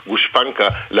לחלק גושפנקה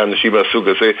לאנשים מהסוג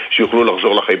הזה שיוכלו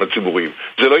לחזור לחיים הציבוריים.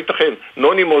 זה לא ייתכן.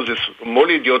 נוני מוזס, מול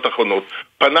ידיעות אחרונות,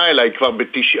 פנה אליי כבר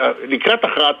לקראת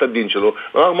הכרעת הדין שלו,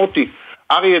 ואמר, מוטי,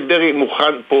 אריה דרי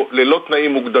מוכן פה ללא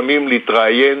תנאים מוקדמים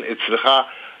להתראיין אצלך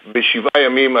ב7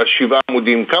 ימים, 7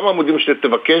 עמודים, כמה עמודים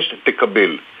שתבקש,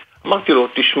 תקבל. אמרתי לו,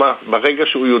 תשמע, ברגע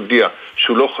שהוא יודיע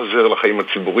שהוא לא חוזר לחיים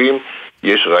הציבוריים,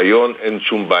 יש רעיון, אין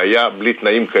שום בעיה, בלי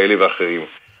תנאים כאלה ואחרים.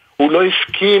 הוא לא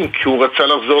הסכים כי הוא רצה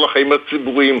לחזור לחיים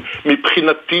הציבוריים.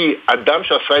 מבחינתי, אדם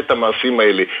שעשה את המעשים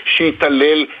האלה,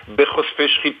 שהתעלל בחושפי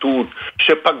שחיתות,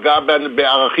 שפגע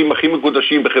בערכים הכי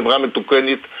מקודשים בחברה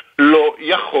מתוקנת, לא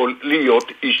יכול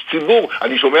להיות איש ציבור.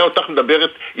 אני שומע אותך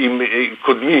מדברת עם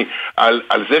קודמי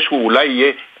על זה שהוא אולי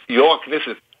יהיה יו"ר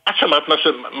הכנסת. את שמעת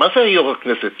מה זה יו"ר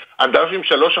הכנסת? אדם עם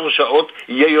 3 הרשעות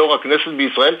יהיה יו"ר הכנסת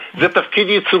בישראל? זה תפקיד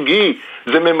ייצוגי,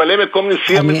 זה ממלא מקום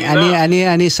נשיא המדינה.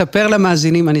 אני אספר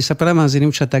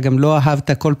למאזינים שאתה גם לא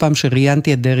אהבת כל פעם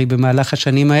שראיינתי את דרי במהלך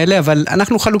השנים האלה, אבל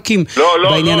אנחנו חלוקים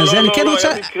בעניין הזה. לא,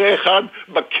 היה מקרה אחד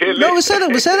בכלא. לא,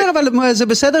 בסדר, אבל זה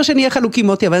בסדר שנהיה חלוקים,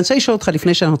 מוטי, אבל אני רוצה לשאול אותך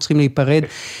לפני שאנחנו צריכים להיפרד,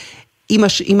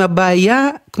 אם הבעיה,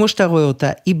 כמו שאתה רואה אותה,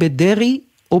 היא בדרי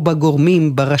או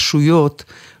בגורמים, ברשויות,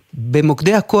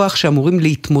 במוקדי הכוח שאמורים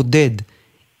להתמודד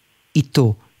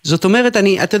איתו. זאת אומרת,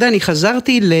 אתה יודע, אני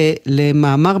חזרתי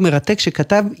למאמר מרתק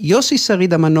שכתב יוסי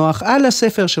שריד המנוח על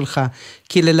הספר שלך,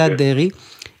 קיללת דרי,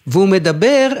 והוא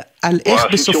מדבר על איך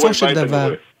בסופו של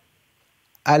דבר...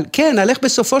 כן, על איך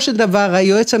בסופו של דבר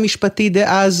היועץ המשפטי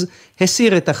דאז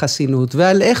הסיר את החסינות,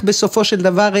 ועל איך בסופו של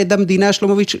דבר עד המדינה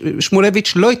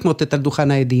שמולביץ' לא התמוטט על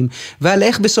דוכן העדים, ועל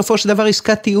איך בסופו של דבר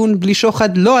עסקת טיעון בלי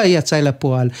שוחד לא יצא אל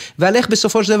הפועל, ועל איך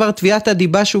בסופו של דבר תביעת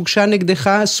הדיבה שהוגשה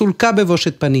נגדך סולקה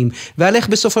בבושת פנים, ועל איך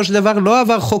בסופו של דבר לא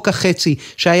עבר חוק החצי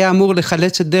שהיה אמור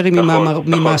לחלץ את דרעי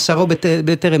ממאסרו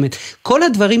בטרם עת. כל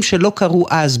הדברים שלא קרו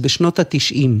אז בשנות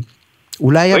ה-90,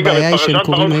 אולי הבעיה היא שהם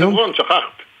קוראים היום?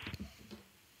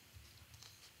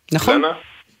 נכון.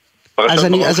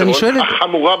 אז אני שואלת,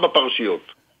 החמורה בפרשיות.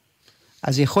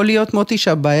 אז יכול להיות מוטי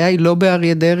שהבעיה היא לא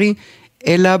באריה דרעי,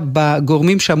 אלא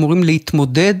בגורמים שאמורים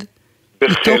להתמודד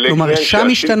איתו, כלומר שם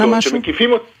השתנה משהו?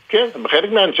 כן,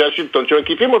 בחלק מהאנשי השלטון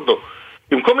שמקיפים אותו.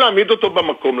 במקום להעמיד אותו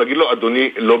במקום, להגיד לו, אדוני,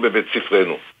 לא בבית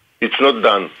ספרנו. It's not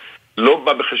done. לא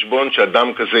בא בחשבון שאדם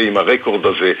כזה עם הרקורד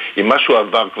הזה, עם משהו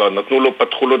עבר כבר, נתנו לו,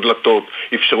 פתחו לו דלתות,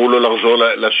 אפשרו לו לחזור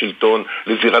לשלטון,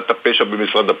 לזירת הפשע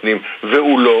במשרד הפנים,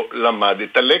 והוא לא למד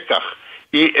את הלקח.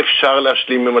 אי אפשר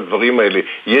להשלים עם הדברים האלה.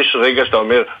 יש רגע שאתה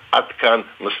אומר, עד כאן,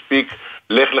 מספיק,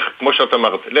 כמו שאתה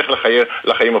אמרת, לך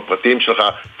לחיים הפרטיים שלך,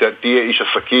 תהיה איש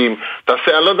עסקים,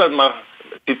 תעשה, אני לא יודע מה,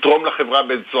 תתרום לחברה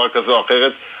בצורה כזו או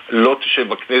אחרת, לא תשב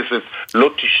בכנסת, לא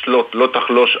תשלוט, לא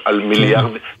תחלוש על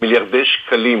מיליארדי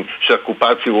שקלים של הקופה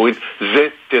הציבורית, זה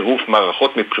טירוף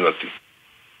מערכות מבחינתי.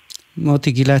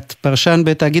 מוטי גילת, פרשן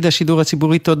בתאגיד השידור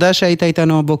הציבורי, תודה שהיית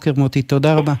איתנו הבוקר מוטי,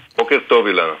 תודה רבה. בוקר טוב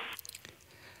אילנה.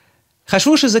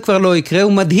 חשבו שזה כבר לא יקרה,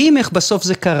 ומדהים איך בסוף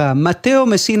זה קרה. מתאו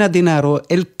מסינה דינארו,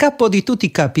 אל קאפו די טוטי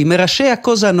קאפי, מראשי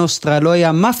הקוזה נוסטרה, לא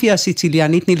היה מאפיה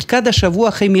הסיציליאנית, נלכד השבוע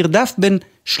אחרי מרדף בין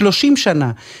 30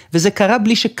 שנה, וזה קרה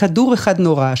בלי שכדור אחד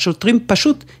נורא. השוטרים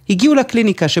פשוט הגיעו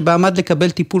לקליניקה שבה עמד לקבל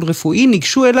טיפול רפואי,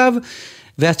 ניגשו אליו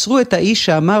ועצרו את האיש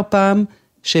שאמר פעם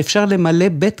שאפשר למלא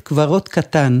בית קברות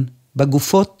קטן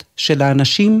בגופות של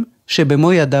האנשים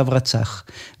שבמו ידיו רצח.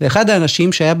 ואחד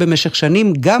האנשים שהיה במשך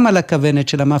שנים גם על הכוונת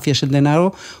של המאפיה של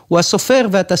דנארו, הוא הסופר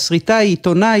והתסריטאי,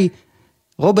 עיתונאי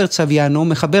רוברט סביאנו,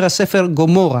 מחבר הספר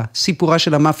גומורה, סיפורה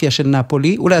של המאפיה של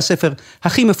נפולי, אולי הספר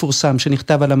הכי מפורסם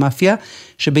שנכתב על המאפיה,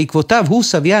 שבעקבותיו הוא,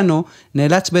 סביאנו,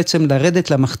 נאלץ בעצם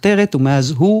לרדת למחתרת,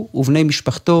 ומאז הוא ובני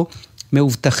משפחתו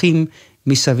מאובטחים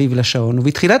מסביב לשעון.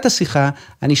 ובתחילת השיחה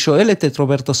אני שואלת את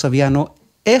רוברטו סביאנו,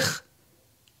 איך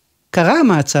קרה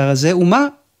המעצר הזה, ומה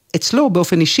אצלו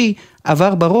באופן אישי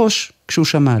עבר בראש כשהוא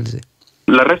שמע על זה.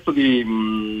 L'arresto di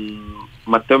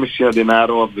Matteo Messina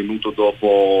Denaro avvenuto dopo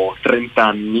 30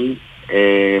 anni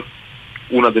è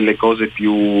una delle cose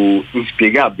più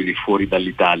inspiegabili fuori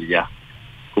dall'Italia,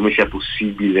 come sia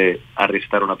possibile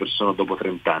arrestare una persona dopo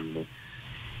 30 anni.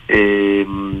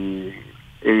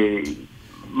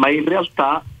 Ma in realtà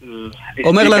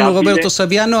אומר לנו רוברטו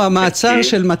סביאנו, המעצר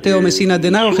של מתאו מסינה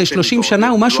דנארו אחרי 30 שנה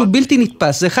הוא משהו בלתי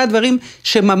נתפס. זה אחד הדברים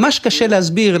שממש קשה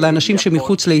להסביר לאנשים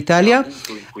שמחוץ לאיטליה,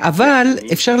 אבל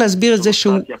אפשר להסביר את זה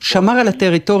שהוא שמר על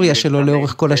הטריטוריה שלו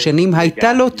לאורך כל השנים,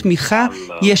 הייתה לו תמיכה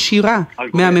ישירה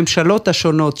מהממשלות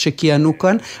השונות שכיהנו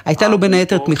כאן, הייתה לו בין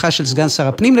היתר תמיכה של סגן שר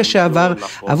הפנים לשעבר,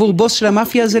 עבור בוס של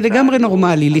המאפיה זה לגמרי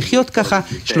נורמלי, לחיות ככה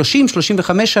 30-35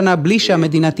 שנה בלי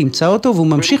שהמדינה תמצא אותו, והוא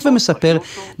ממשיך ומספר,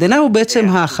 דנארו בעצם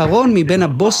האחרון מבין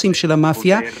הבוסים של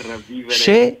המאפיה,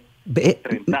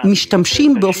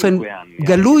 שמשתמשים באופן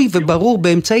גלוי וברור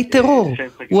באמצעי טרור.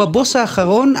 הוא הבוס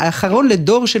האחרון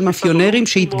לדור של מאפיונרים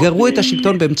שהתגרו את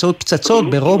השלטון באמצעות פצצות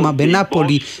ברומא,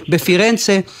 בנפולי,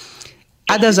 בפירנצה.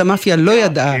 עד אז המאפיה לא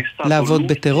ידעה לעבוד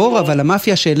בטרור, אבל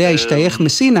המאפיה שאליה השתייך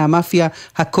מסינה, המאפיה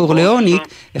הקורליאונית,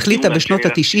 החליטה בשנות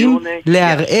ה-90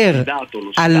 לערער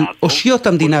על אושיות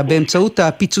המדינה באמצעות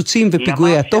הפיצוצים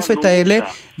ופיגועי התופת האלה,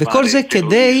 וכל זה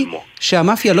כדי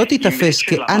שהמאפיה לא תתפס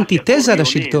כאנטיתזה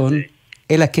לשלטון,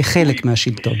 אלא כחלק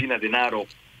מהשלטון.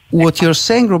 What you're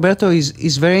saying, Roberto,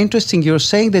 is very interesting. You're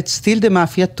saying that still the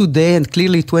mafia today, and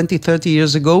clearly 20-30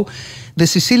 years ago, the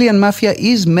Sicilian mafia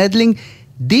is meddling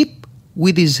deep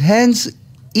with his hands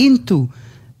into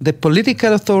the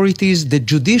political authorities, the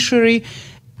judiciary,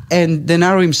 and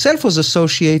Denaro himself was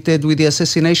associated with the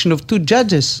assassination of two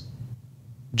judges,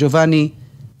 Giovanni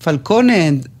Falcone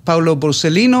and Paolo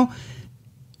Borsellino.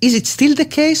 Is it still the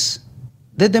case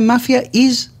that the mafia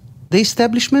is the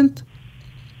establishment?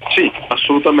 Sì,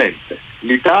 assolutamente.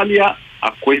 L'Italia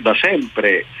da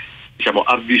sempre,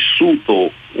 ha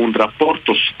vissuto un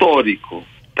rapporto storico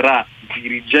tra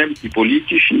dirigenti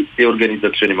politici e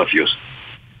organizzazioni mafiose.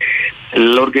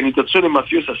 L'organizzazione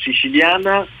mafiosa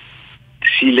siciliana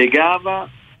si legava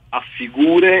a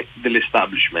figure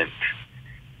dell'establishment.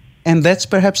 And that's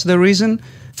perhaps the reason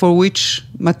for which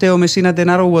Matteo Messina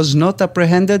Denaro was not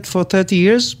apprehended for 30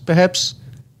 years? Perhaps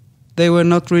they were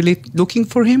not really looking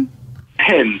for him?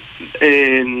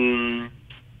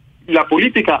 la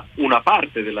politica, una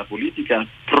parte della politica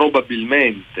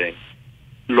probabilmente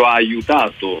lo ha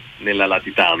aiutato nella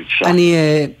latitanza. אני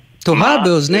תוהה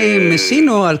באוזני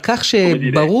מסינו על כך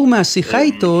שברור מהשיחה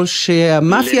איתו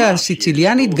שהמאפיה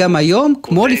הסיציליאנית גם היום,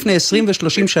 כמו לפני 20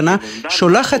 ו-30 שנה,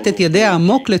 שולחת את ידיה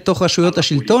עמוק לתוך רשויות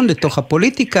השלטון, לתוך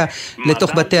הפוליטיקה,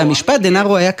 לתוך בתי המשפט.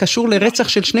 דנארו היה קשור לרצח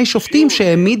של 2 שופטים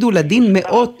שהעמידו לדין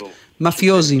מאות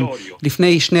מאפיוזים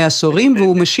לפני 2 עשורים,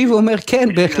 והוא משיב ואומר, כן,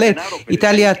 בהחלט,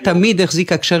 איטליה תמיד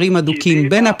החזיקה קשרים אדוקים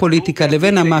בין הפוליטיקה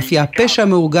לבין המאפיה. הפשע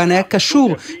המאורגן היה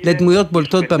קשור לדמויות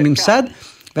בולטות בממסד,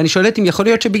 ואני שואלת אם יכול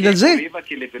להיות שבגלל זה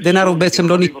דנארו בעצם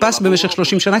לא נתפס במשך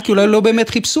 30 שנה, כי אולי לא באמת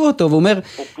חיפשו אותו, והוא אומר,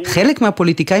 חלק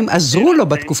מהפוליטיקאים עזרו לו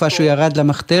בתקופה שהוא ירד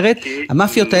למחתרת.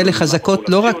 המאפיות האלה חזקות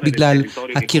לא רק בגלל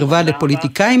הקרבה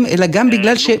לפוליטיקאים, אלא גם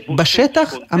בגלל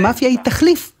שבשטח המאפיה היא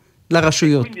תחליף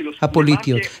לרשויות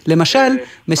הפוליטיות. למשל,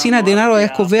 מסינה דנארו היה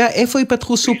קובע איפה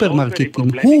ייפתחו סופרמרקטים.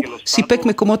 הוא סיפק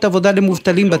מקומות עבודה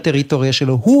למובטלים בטריטוריה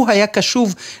שלו. הוא היה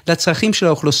קשוב לצרכים של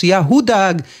האוכלוסייה. הוא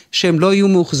דאג שהם לא יהיו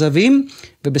מאוכזבים,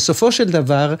 ובסופו של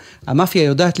דבר, המאפיה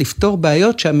יודעת לפתור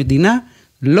בעיות שהמדינה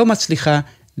לא מצליחה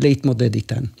להתמודד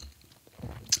איתן.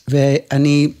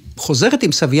 ואני חוזרת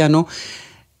עם סביאנו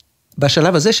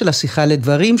בשלב הזה של השיחה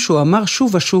לדברים שהוא אמר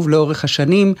שוב ושוב לאורך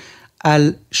השנים,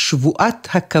 על שבועת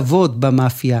הכבוד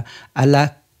במאפיה, על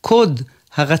הקוד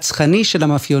הרצחני של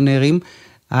המאפיונרים,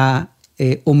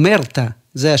 האומרתה,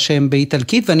 זה השם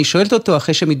באיטלקית, ואני שואלת אותו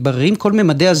אחרי שמתבררים כל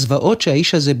ממדי הזוועות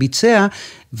שהאיש הזה ביצע,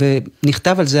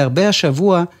 ונכתב על זה הרבה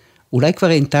השבוע, אולי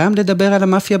כבר אין טעם לדבר על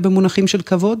המאפיה במונחים של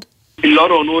כבוד? Il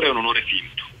loro onore è un onore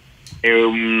finto.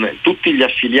 Tutti gli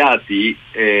affiliati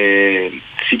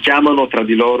si chiamano tra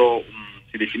di loro,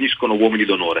 si definiscono uomini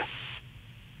d'onore.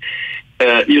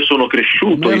 Io sono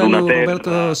cresciuto in una terra.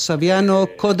 רוברטו סביאנו,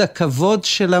 קוד הכבוד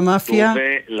של המאפיה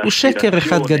הוא שקר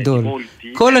אחד גדול.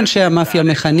 כל אנשי המאפיה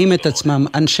מכנים את עצמם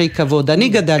אנשי כבוד. אני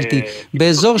גדלתי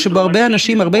באזור שבו הרבה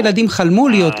אנשים, הרבה ילדים חלמו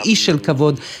להיות איש של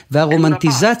כבוד,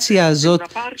 והרומנטיזציה הזאת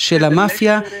של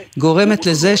המאפיה גורמת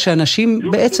לזה שאנשים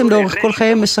בעצם לאורך כל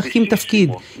חייהם משחקים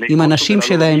תפקיד עם אנשים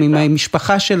שלהם, עם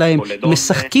המשפחה שלהם,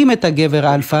 משחקים את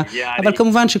הגבר אלפא, אבל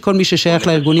כמובן שכל מי ששייך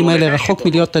לארגונים האלה רחוק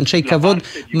מלהיות אנשי כבוד.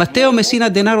 מתאו מסינה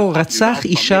דנארו רצח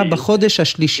אישה בחודש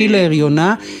השלישי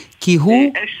להריונה, כי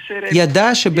הוא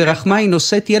ידע שברחמה היא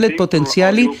נושאת ילד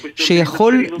פוטנציאלי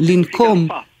שיכול לנקום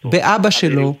באבא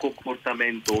שלו,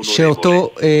 שאותו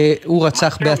הוא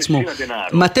רצח בעצמו.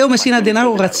 מתאו מסינה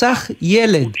דנארו רצח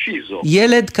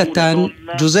ילד קטן,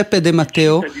 ג'וזפה דה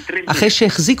מתאו, אחרי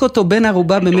שהחזיק אותו בן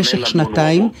ערובה במשך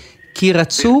 2 כי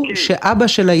רצו שאבא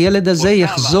של הילד הזה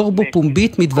יחזור בו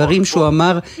פומבית מדברים שהוא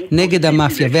אמר נגד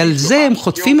המאפיה, ועל זה הם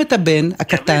חוטפים את הבן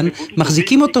הקטן,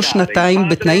 מחזיקים אותו 2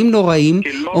 בתנאים נוראים,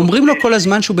 אומרים לו כל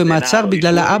הזמן שהוא במעצר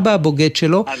בגלל האבא הבוגד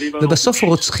שלו, ובסוף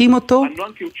רוצחים אותו,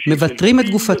 מבטרים את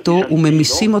גופתו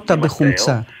וממיסים אותה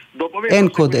בחומצה. אין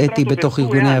קוד אתי בתוך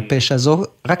ארגוני הפשע, זו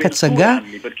רק הצגה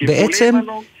בעצם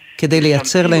כדי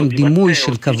לייצר להם דימוי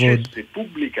של כבוד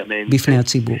בפני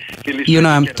הציבור. You know,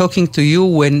 I'm talking to you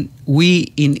when we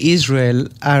in Israel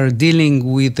are dealing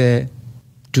with a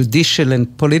judicial and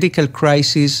political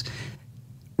crisis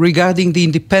regarding the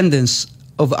independence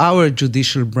of our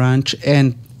judicial branch and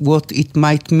what it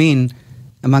might mean,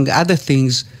 among other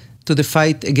things, to the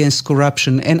fight against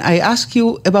corruption. And I ask you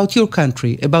about your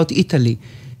country, about Italy.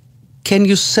 Can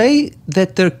you say that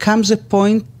there comes a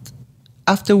point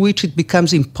after which it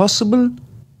becomes impossible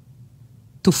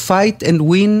to fight and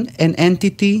win an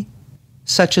entity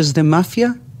such as the mafia?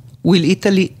 Will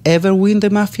Italy ever win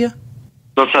the mafia?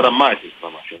 Non sarà mai senza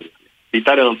la mafia.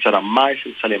 L'Italia non sarà mai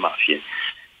senza le mafie.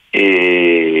 E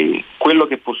quello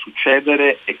che può succedere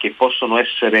è che possono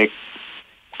essere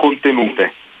contenute,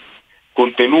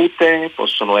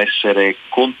 possono essere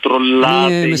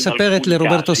controllate. אני מספרת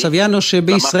לרוברטו סביאנו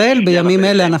שבישראל בימים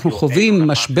אלה אנחנו חווים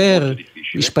משבר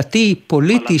משפטי,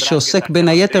 פוליטי, שעוסק בין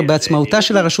היתר בעצמאותה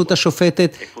של הרשות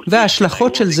השופטת,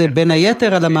 וההשלכות של זה בין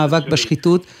היתר על המאבק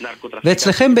בשחיתות.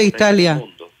 ואצלכם באיטליה,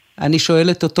 אני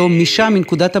שואלת אותו, משם,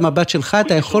 מנקודת המבט שלך,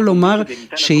 אתה יכול לומר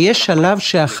שיש שלב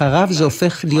שאחריו זה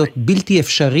הופך להיות בלתי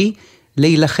אפשרי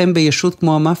להילחם בישות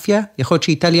כמו המאפיה? יכול להיות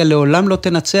שאיטליה לעולם לא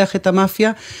תנצח את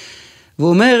המאפיה? והוא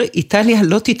אומר, איטליה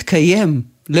לא תתקיים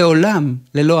לעולם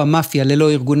ללא המאפיה,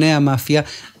 ללא ארגוני המאפיה.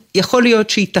 יכול להיות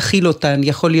שהיא תכיל אותן,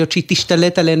 יכול להיות שהיא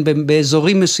תשתלט עליהן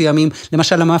באזורים מסוימים,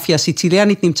 למשל המאפיה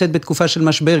הסיציליאנית נמצאת בתקופה של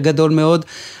משבר גדול מאוד,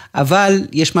 אבל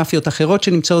יש מאפיות אחרות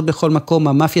שנמצאות בכל מקום,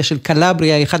 המאפיה של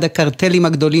קלבריה היא אחד הקרטלים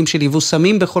הגדולים של ייבוא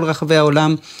סמים בכל רחבי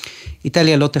העולם,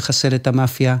 איטליה לא תחסל את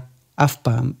המאפיה אף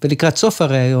פעם. ולקראת סוף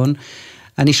הראיון,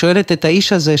 אני שואלת את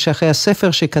האיש הזה שאחרי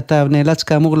הספר שכתב, נאלץ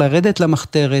כאמור לרדת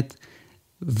למחתרת,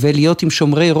 ולהיות עם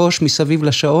שומרי ראש מסביב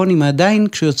לשעון, אם עדיין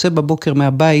כשהוא יוצא בבוקר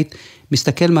מהבית,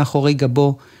 מסתכל מאחורי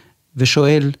גבו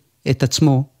ושואל את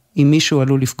עצמו אם מישהו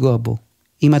עלול לפגוע בו.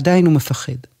 אם עדיין הוא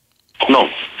מפחד. No,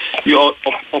 io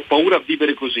ho paura a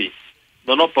vivere così.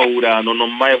 Non ho paura, non ho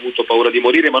mai avuto paura di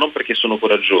morire, ma non perché sono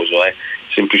coraggioso,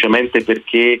 semplicemente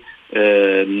perché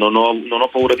non ho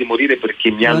paura di morire perché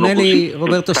mi hanno עונה לי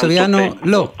רוברטו סביאנו,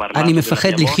 לא, אני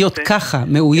מפחד לחיות ככה,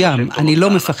 מאוים, אני לא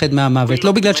מפחד מהמוות,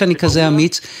 לא בגלל שאני כזה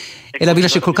אמיץ, אלא בגלל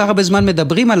שכל כך הרבה זמן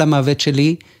מדברים על המוות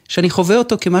שלי, שאני חווה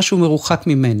אותו כמשהו מרוחק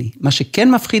ממני. מה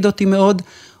שכן מפחיד אותי מאוד,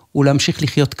 הוא להמשיך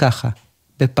לחיות ככה,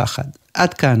 בפחד.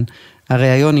 עד כאן,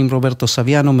 הראיון עם רוברטו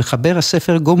סביאנו, מחבר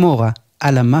הספר גומורה,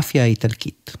 על המאפיה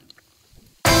האיטלקית.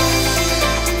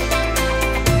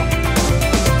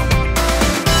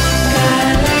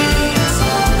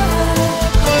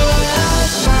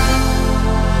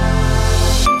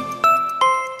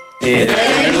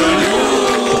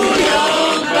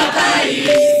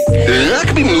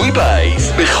 רק במנוי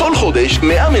בייס, בכל חודש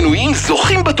 100 מנויים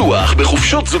זוכים בטוח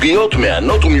בחופשות זוגיות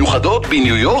מענות ומיוחדות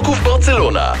בניו יורק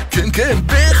ובברצלונה. כן, כן,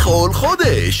 בכל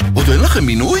חודש. עוד אין לכם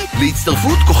מנוי?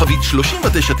 להצטרפות כוכבית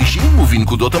 3990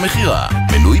 ובנקודות המחירה.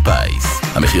 מנוי בייס.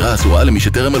 המחירה אסורה למי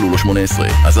שטרם מלאו לו 18.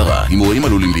 אזהרה, הימורים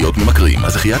עלולים להיות ממכרים.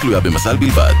 הזכייה תלויה במזל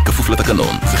בלבד, כפוף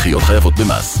לתקנון. זכיות חייבות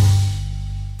במס.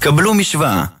 קבלו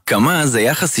משוואה, כמה זה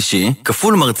יחס אישי,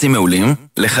 כפול מרצים מעולים,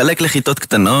 לחלק לכיתות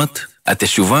קטנות,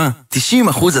 התשובה, 90%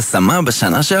 השמה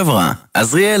בשנה שעברה.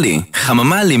 עזריאלי,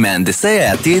 חממה למהנדסי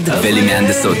העתיד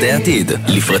ולמהנדסות העתיד.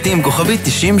 לפרטים כוכבית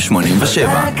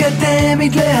 9087.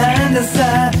 אקדמית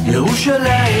להנדסה,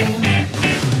 ירושלים.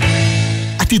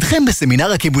 עתידכם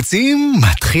בסמינר הקיבוצים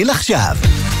מתחיל עכשיו.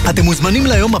 אתם מוזמנים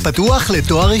ליום הפתוח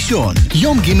לתואר ראשון,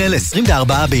 יום ג'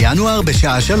 24 בינואר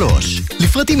בשעה 3.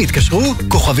 לפרטים התקשרו,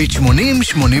 כוכבית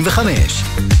 8085.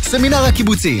 סמינר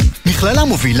הקיבוצים, מכללה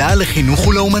מובילה לחינוך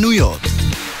ולאומנויות.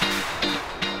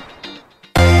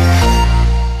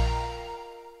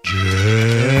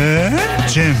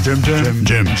 ג'ם, ג'ם, ג'ם,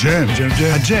 ג'ם, ג'ם, ג'ם,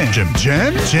 הג'ם, ג'ם,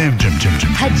 ג'ם, ג'ם, ג'ם, ג'ם, ג'ם.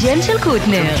 הג'ם של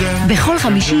קוטנר. בכל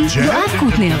חמישי יואב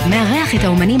קוטנר מארח את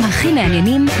האומנים הכי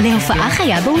מעניינים להופעה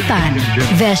חיה באולפן.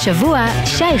 והשבוע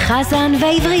שי חזן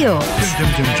והעבריות.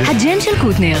 הג'ם של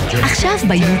קוטנר, עכשיו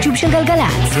ביוטיוב של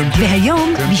גלגלצ.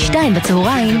 והיום ב2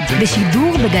 בצהריים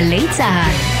בשידור בגלי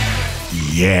צהל.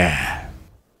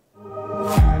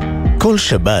 כל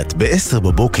שבת ב-10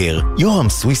 בבוקר, יורם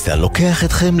סוויסה לוקח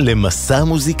אתכם למסע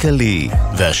מוזיקלי.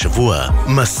 והשבוע,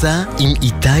 מסע עם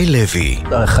איתי לוי.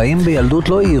 החיים בילדות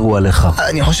לא העירו עליך.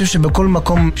 אני חושב שבכל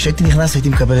מקום שהייתי נכנס הייתי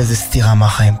מקבל איזה סתירה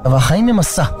מהחיים. אבל החיים הם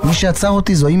מסע. מי שעצר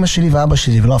אותי זו אמא שלי ואבא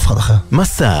שלי ולא אף אחד אחר.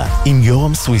 מסע עם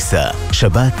יורם סוויסה,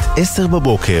 שבת 10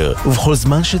 בבוקר, ובכל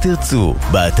זמן שתרצו,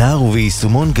 באתר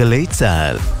וביישומון גלי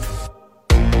צהל.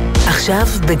 עכשיו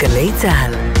בגלי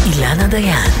צהל, אילנה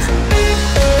דיין.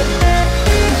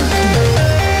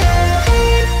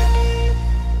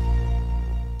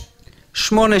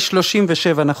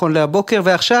 8:37 נכון להבוקר,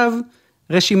 ועכשיו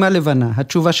רשימה לבנה.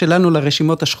 התשובה שלנו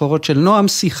לרשימות השחורות של נועם,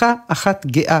 שיחה אחת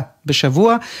גאה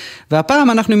בשבוע,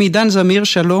 והפעם אנחנו מעידן זמיר.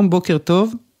 שלום, בוקר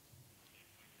טוב.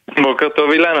 בוקר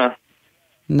טוב אילנה.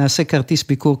 נעשה כרטיס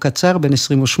ביקור קצר, בן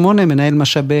 28, מנהל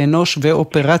משאבי אנוש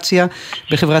ואופרציה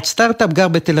בחברת סטארט-אפ, גר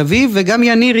בתל אביב, וגם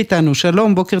יניר איתנו.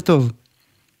 שלום, בוקר טוב.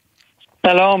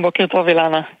 שלום, בוקר טוב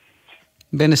אילנה.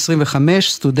 בן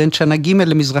 25, סטודנט שנה ג'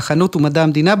 למזרחנות ומדע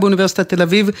המדינה באוניברסיטת תל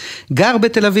אביב, גר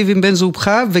בתל אביב עם בן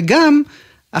זוגך, וגם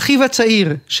אחיו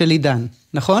הצעיר של עידן,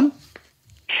 נכון?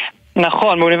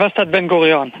 נכון, באוניברסיטת בן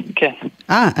גוריון, כן.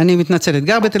 אני מתנצלת,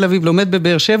 גר בתל אביב, לומד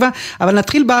בבאר שבע, אבל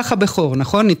נתחיל באח הבכור,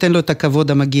 נכון? ניתן לו את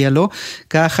הכבוד המגיע לו,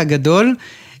 כאח הגדול.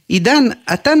 עידן,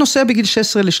 אתה נוסע בגיל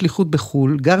 16 לשליחות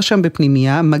בחול, גר שם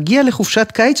בפנימיה, מגיע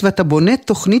לחופשת קיץ ואתה בונה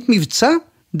תוכנית מבצע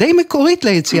די מקורית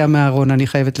ליציאה מהארון, אני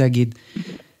חייבת להגיד.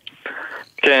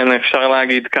 כן, אפשר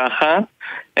להגיד ככה.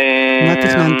 מה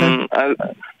תכננת?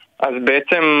 אז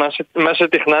בעצם מה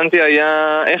שתכננתי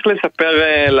היה איך לספר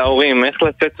להורים, איך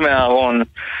לצאת מהארון.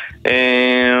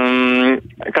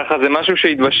 ככה זה משהו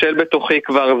שהתבשל בתוכי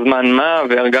כבר זמן מה,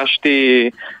 והרגשתי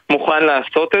מוכן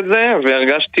לעשות את זה,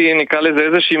 והרגשתי, נקרא לזה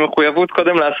איזושהי מחויבות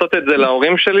קודם לעשות את זה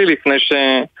להורים שלי, לפני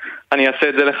שאני אעשה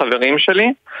את זה לחברים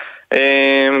שלי.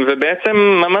 ובעצם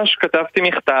ממש כתבתי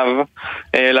מכתב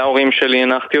להורים שלי,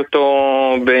 הנחתי אותו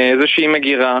באיזושהי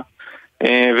מגירה,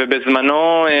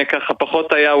 ובזמנו ככה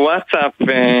פחות היה וואטסאפ,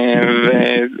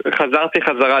 וחזרתי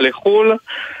חזרה לחול,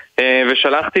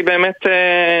 ושלחתי באמת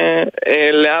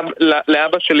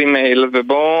לאבא שלי מייל,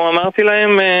 ובו אמרתי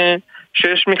להם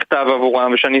שיש מכתב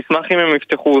עבורם ושאני אשמח אם הם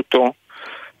יפתחו אותו.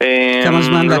 כמה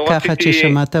זמן לקחת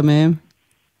ששמעת מהם?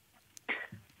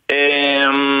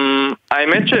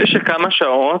 האמת שכמה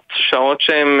שעות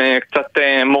שהן קצת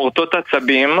מורטות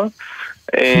עצבים,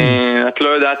 את לא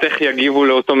יודעת איך יגיבו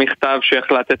לאותו מכתב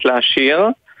שהחלטת להשאיר,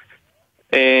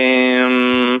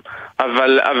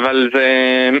 אבל זה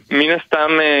מן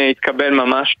הסתם התקבל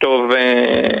ממש טוב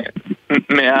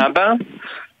מאבא.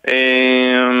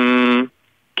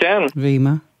 כן. ואמא?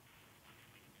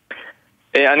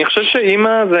 אני חושב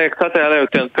שאמא זה קצת היה לה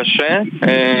יותר קשה.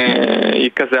 היא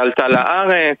כזה עלתה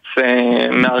לארץ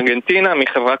מארגנטינה,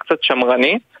 מחברה קצת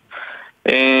שמרנית,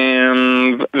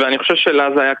 ואני חושב שלה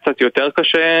זה היה קצת יותר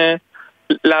קשה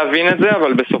להבין את זה,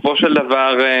 אבל בסופו של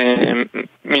דבר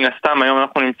מן הסתם היום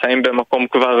אנחנו נמצאים במקום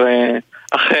כבר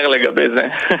אחר לגבי זה.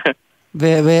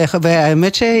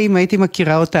 והאמת שאם הייתי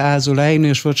מכירה אותה אז, אולי היינו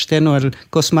יושבות שתינו על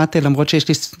כוס מטה, למרות שיש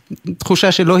לי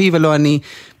תחושה שלא היא ולא אני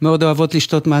מאוד אוהבות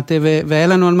לשתות מטה, והיה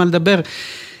לנו על מה לדבר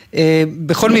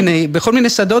בכל מיני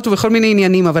שדות ובכל מיני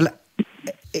עניינים. אבל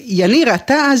יניר,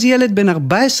 אתה אז ילד בן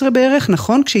 14 בערך,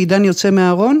 נכון? כשעידן יוצא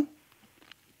מהארון?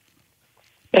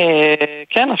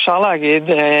 כן, אפשר להגיד.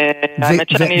 האמת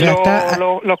שאני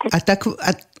לא...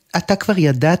 אתה כבר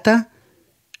ידעת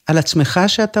על עצמך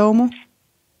שאתה הומו?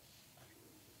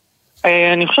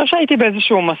 אני חושב שהייתי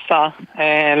באיזשהו מסע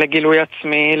לגילוי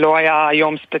עצמי. לא היה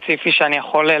יום ספציפי שאני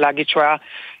יכול להגיד שהוא היה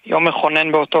יום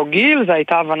מכונן באותו גיל. זו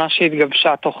הייתה הבנה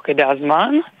שהתגבשה תוך כדי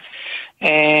הזמן.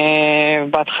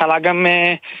 בהתחלה גם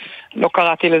לא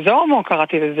קראתי לזה הומו,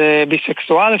 קראתי לזה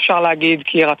ביסקסואל אפשר להגיד,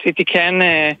 כי רציתי כן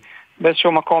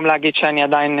באיזשהו מקום להגיד שאני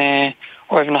עדיין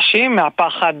אוהב נשים,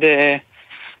 מהפחד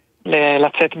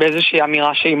לצאת באיזושהי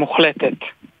אמירה שהיא מוחלטת,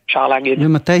 אפשר להגיד.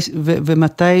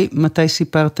 ומתי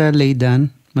סיפרת לעידן?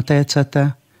 מתי יצאת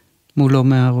מולו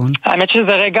מהארון? האמת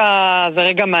שזה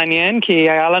רגע מעניין, כי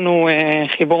היה לנו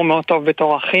חיבור מאוד טוב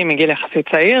בתור אחים מגיל יחסית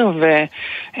צעיר,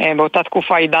 ובאותה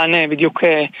תקופה עידן בדיוק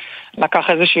לקח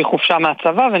איזושהי חופשה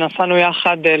מהצבא, ונסענו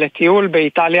יחד לטיול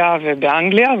באיטליה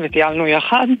ובאנגליה, וטיילנו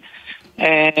יחד.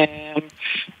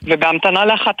 ובהמתנה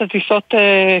לאחת הטיסות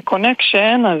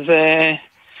קונקשן, אז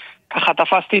ככה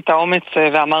תפסתי את האומץ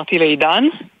ואמרתי לעידן,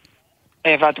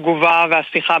 והתגובה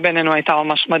והשיחה בינינו הייתה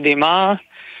ממש מדהימה.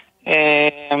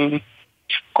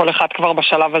 כל אחד כבר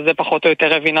בשלב הזה פחות או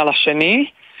יותר הבין על השני,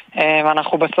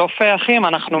 ואנחנו בסוף אחים,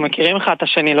 אנחנו מכירים אחד את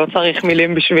השני, לא צריך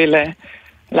מילים בשביל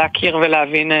להכיר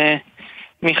ולהבין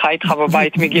מי חי איתך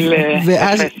בבית מגיל אפס.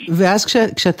 ואז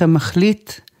כשאתה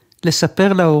מחליט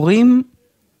לספר להורים,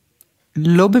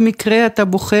 לא במקרה אתה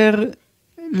בוחר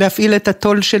להפעיל את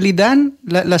התול של עידן,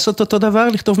 לעשות אותו דבר,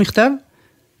 לכתוב מכתב?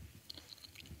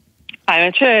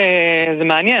 האמת שזה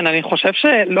מעניין, אני חושב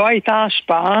שלא הייתה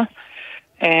השפעה,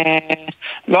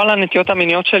 לא על הנטיות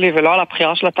המיניות שלי ולא על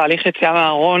הבחירה של התהליך יציאה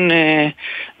מהארון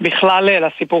בכלל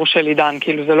לסיפור של עידן,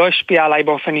 כאילו זה לא השפיע עליי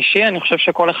באופן אישי, אני חושב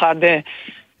שכל אחד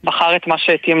בחר את מה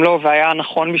שהתאים לו והיה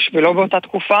נכון בשבילו באותה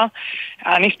תקופה.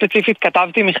 אני ספציפית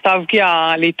כתבתי מכתב כי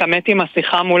להתאמת עם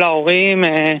השיחה מול ההורים,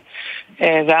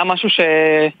 זה היה משהו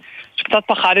שקצת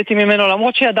פחדתי ממנו,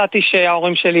 למרות שידעתי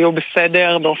שההורים שלי יהיו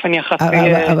בסדר באופן יחסי.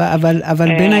 אבל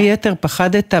בין היתר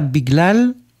פחדת בגלל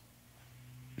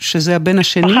שזה הבן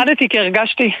השני?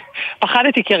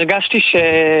 פחדתי כי הרגשתי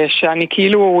שאני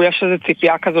כאילו, יש איזו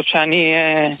ציפייה כזאת שאני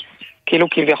כאילו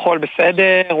כביכול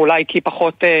בסדר, אולי כי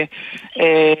פחות,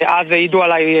 אז העידו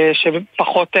עליי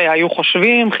שפחות היו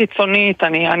חושבים חיצונית,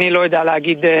 אני לא יודע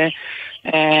להגיד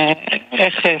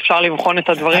איך אפשר לבחון את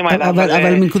הדברים האלה.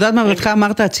 אבל מנקודת מבטך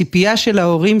אמרת, הציפייה של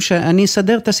ההורים שאני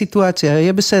אסדר את הסיטואציה,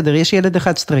 יהיה בסדר, יש ילד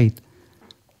אחד סטרייט.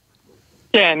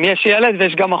 כן, יש ילד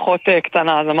ויש גם אחות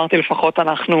קטנה, אז אמרתי לפחות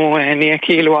אנחנו נהיה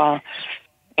כאילו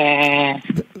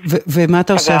ומה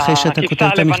אתה עושה אחרי שאתה כותב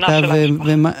את המכתב,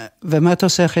 ומה אתה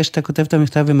עושה אחרי שאתה כותב את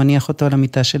המכתב ומניח אותו על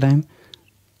המיטה שלהם?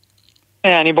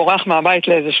 אני בורח מהבית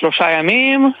לאיזה 3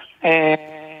 ימים,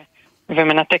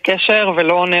 ומנתק קשר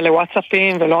ולא עונה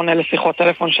לוואטסאפים ולא עונה לשיחות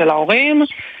טלפון של ההורים.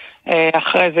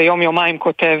 אחרי זה יום-יומיים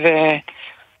כותב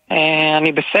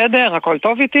אני בסדר, הכל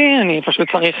טוב איתי, אני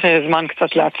פשוט צריך זמן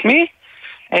קצת לעצמי,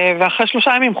 ואחרי 3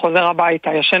 ימים חוזר הביתה,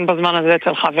 ישן בזמן הזה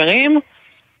אצל חברים,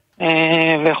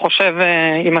 וחושב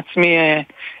עם עצמי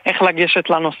איך לגשת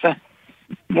לנושא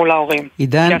מול ההורים. כי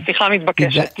השיחה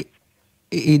מתבקשת.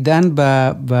 עידן,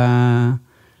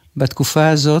 בתקופה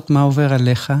הזאת, מה עובר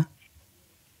עליך?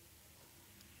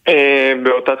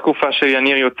 באותה תקופה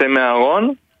שיניר יוצא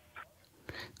מהארון?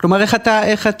 כלומר,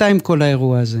 איך אתה עם כל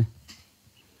האירוע הזה?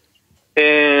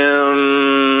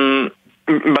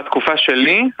 בתקופה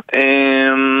שלי,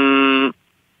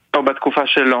 או בתקופה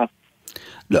שלו?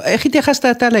 לא, איך התייחסת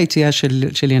אתה ליציאה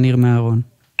של יניר מהארון?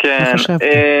 כן,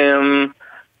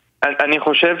 אני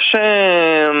חושב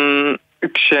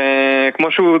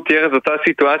כמו שהוא תיאר את אותה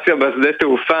סיטואציה בשדה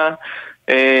תעופה,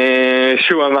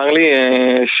 שהוא אמר לי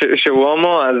שהוא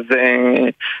הומו, אז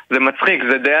זה מצחיק,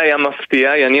 זה די היה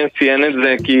מפתיע. יניר ציין את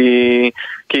זה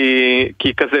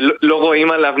כי כזה לא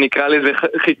רואים עליו, נקרא לזה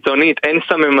חיצונית, אין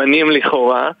סממנים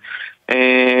לכאורה,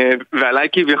 ועליי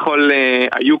כביכול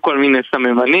היו כל מיני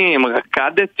סממנים,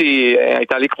 רקדתי,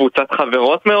 הייתה לי קבוצת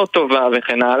חברות מאוד טובה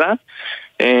וכן הלאה,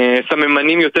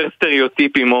 סממנים יותר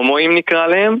סטריאוטיפיים, הומואים נקרא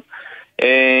להם,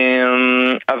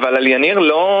 אבל על יניר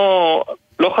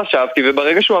לא חשבתי,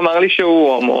 וברגע שהוא אמר לי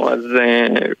שהוא הומו, אז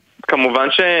כמובן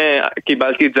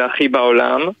שקיבלתי את זה הכי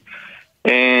בעולם,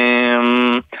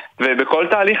 ובכל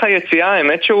תהליך היציאה,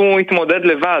 האמת שהוא התמודד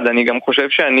לבד. אני גם חושב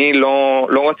שאני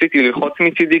לא רציתי ללחוץ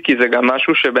מצידי, כי זה גם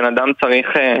משהו שבן אדם צריך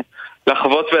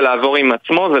לחוות ולעבור עם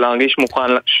עצמו ולהרגיש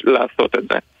מוכן לעשות את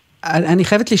זה. אני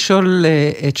חייבת לשאול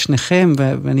את שניכם,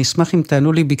 ואני אשמח אם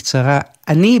תענו לי בקצרה.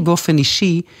 אני באופן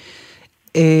אישי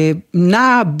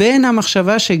נע בין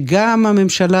המחשבה שגם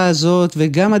הממשלה הזאת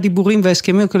וגם הדיבורים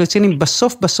וההסכמים הקואליציוניים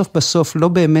בסוף לא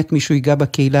באמת מישהו ייגע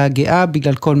בקהילה הגאה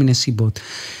בגלל כל מיני סיבות,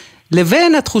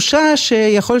 לבין התחושה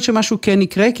שיכול להיות שמשהו כן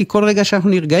יקרה, כי כל רגע שאנחנו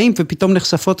נרגעים ופתאום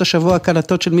נחשפות השבוע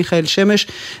הקלטות של מיכאל שמש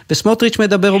וסמוטריץ'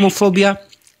 מדבר הומופוביה.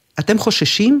 אתם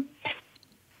חוששים?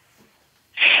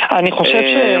 אני חושב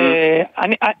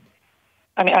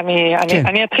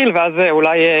אני אתחיל ואז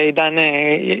אולי עידן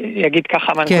יגיד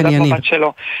ככה מהנקודת מבט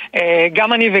שלו.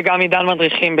 גם אני וגם עידן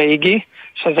מדריכים באיגי,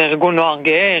 שזה ארגון נוער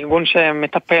גאה, ארגון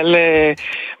שמטפל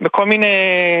בכל מיני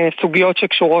סוגיות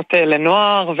שקשורות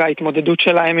לנוער וההתמודדות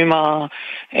שלהם עם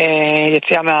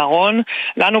היציאה מהארון.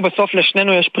 לנו בסוף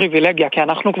לשנינו יש פריבילגיה, כי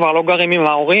אנחנו כבר לא גרים עם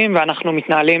ההורים ואנחנו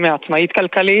מתנהלים עצמאית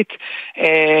כלכלית,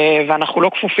 ואנחנו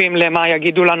לא כפופים למה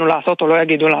יגידו לנו לעשות או לא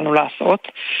יגידו לנו לעשות.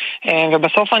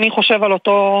 ובסוף אני חושב על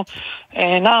אותו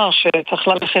נער שצריך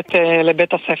ללכת לבית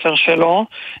הספר שלו,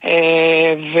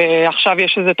 ועכשיו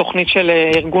יש איזו תוכנית של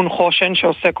ארגון חושן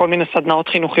שעושה כל מיני סדנאות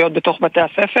חינוכיות בתוך בתי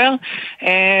הספר,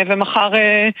 ומחר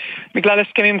בגלל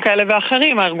הסכמים כאלה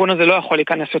ואחרים הארגון הזה לא יכול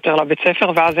להיכנס יותר לבית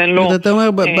ספר, ואז אין לו אתה אומר,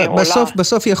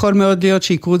 בסוף יכול מאוד להיות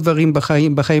שיקרו דברים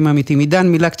בחיים האמיתיים. עידן,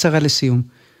 מילה קצרה לסיום.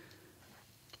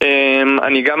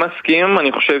 אני גם מסכים,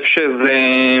 אני חושב שזה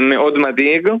מאוד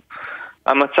מדאיג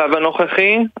המצב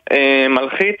הנוכחי,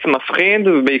 מלחיץ, מפחיד,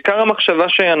 ובעיקר המחשבה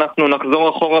שאנחנו נחזור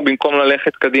אחורה במקום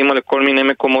ללכת קדימה לכל מיני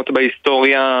מקומות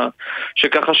בהיסטוריה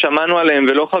שככה שמענו עליהם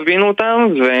ולא חווינו אותם,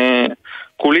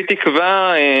 וכולי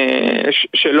תקווה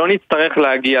שלא נצטרך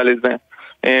להגיע לזה,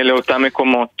 לאותם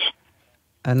מקומות.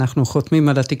 אנחנו חותמים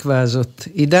על התקווה הזאת.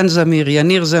 עידן זמיר,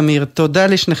 יניר זמיר, תודה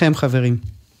לשניכם חברים.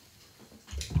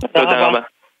 תודה רבה.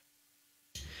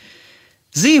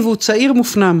 זיו הוא צעיר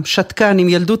מופנם, שתקן עם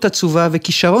ילדות עצובה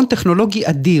וכישרון טכנולוגי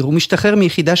אדיר. הוא משתחרר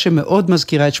מיחידה שמאוד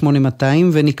מזכירה את 8200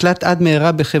 ונקלט עד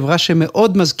מהרה בחברה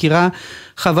שמאוד מזכירה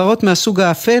חברות מהסוג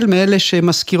האפל, מאלה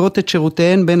שמזכירות את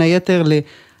שירותיהן בין היתר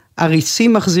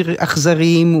לעריסים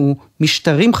אכזריים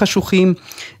ומשטרים חשוכים.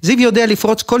 זיו יודע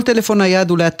לפרוץ כל טלפון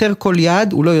נייד ולאתר כל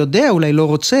יעד, הוא לא יודע, אולי לא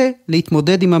רוצה,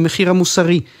 להתמודד עם המחיר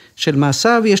המוסרי של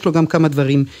מעשיו, ויש לו גם כמה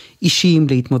דברים אישיים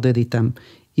להתמודד איתם.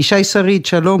 ישי שריד,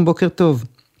 שלום, בוקר טוב.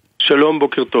 שלום,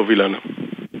 בוקר טוב, אילנה.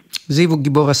 זיו הוא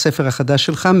גיבור הספר החדש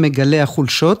שלך, מגלה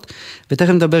החולשות, ותכף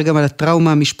נדבר גם על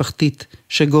הטראומה המשפחתית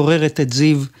שגוררת את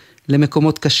זיו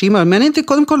למקומות קשים. אבל מעניין אותי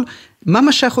קודם כל, מה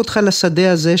משך אותך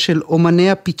לשדה הזה של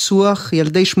אומני הפיצוח,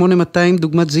 ילדי 8200,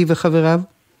 דוגמת זיו וחבריו?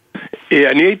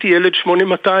 אני הייתי ילד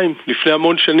 8200, לפני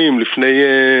המון שנים, לפני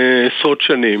עשרות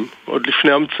שנים, עוד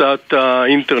לפני המצאת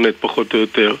האינטרנט פחות או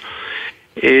יותר.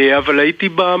 אבל הייתי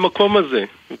במקום הזה,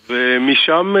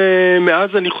 ומשם, מאז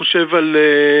אני חושב על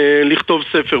לכתוב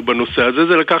ספר בנושא הזה.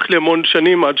 זה לקח לי המון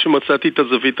שנים עד שמצאתי את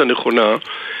הזווית הנכונה.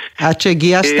 עד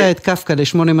שגייסת את קפקא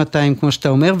ל-8200, כמו שאתה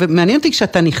אומר, ומעניין אותי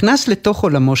כשאתה נכנס לתוך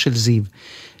עולמו של זיו,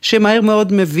 שמהר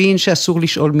מאוד מבין שאסור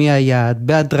לשאול מי היעד,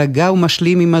 בהדרגה הוא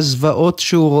משלים עם הזוועות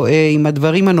שהוא רואה, עם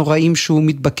הדברים הנוראים שהוא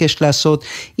מתבקש לעשות,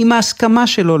 עם ההסכמה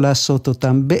שלו לעשות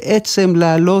אותם, בעצם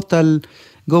לעלות על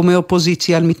גורמי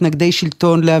אופוזיציה, על מתנגדי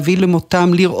שלטון, להביא למותם,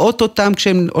 לראות אותם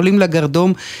כשהם עולים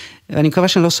לגרדום. אני מקווה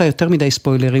שאני לא עושה יותר מדי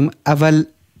ספוילרים, אבל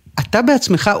אתה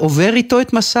בעצמך עובר איתו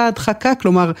את מסע ההדחקה,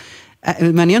 כלומר,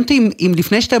 מעניין אותי אם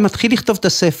לפני שאתה מתחיל לכתוב את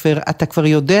הספר, אתה כבר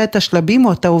יודע את השלבים,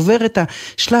 או אתה עובר את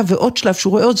השלב ועוד שלב,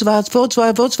 שהוא רואה עוד זוועה ועוד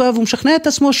זוועה ועוד זוועה, והוא משכנע את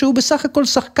עצמו שהוא בסך הכל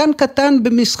שחקן קטן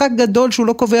במשחק גדול, שהוא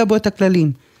לא קובע בו את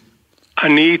הכללים.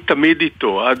 אני תמיד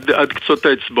איתו, עד קצות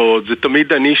האצבעות. זה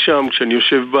תמיד אני שם, כשאני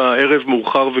יושב בערב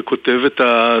מאוחר וכותב את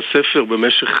הספר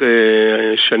במשך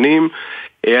שנים.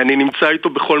 אני נמצא איתו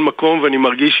בכל מקום ואני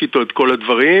מרגיש איתו את כל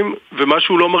הדברים, ומה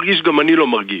שהוא לא מרגיש גם אני לא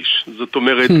מרגיש. זאת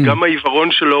אומרת, גם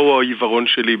העיוורון שלו הוא העיוורון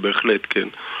שלי, בהחלט, כן.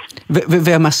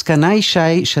 והמסקנה היא,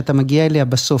 שי, שאתה מגיע אליה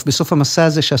בסוף המסע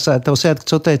הזה, שאתה עושה עד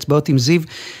קצות האצבעות עם זיו,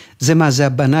 זה מה, זה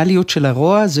הבנליות של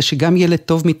הרוע? זה שגם ילד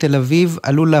טוב מתל אביב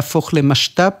עלול להפוך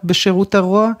למשת"פ בשירות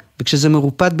הרוע? וכשזה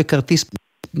מרופד בכרטיס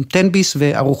טנביס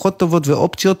וארוחות טובות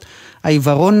ואופציות,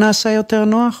 העיוורון נעשה יותר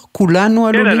נוח? כולנו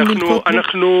עלולים ללקות?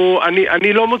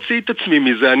 אני לא מוציא את עצמי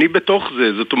מזה, אני בתוך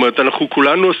זה. זאת אומרת, אנחנו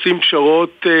כולנו עושים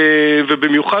פשרות,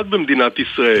 ובמיוחד במדינת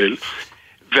ישראל.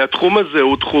 והתחום הזה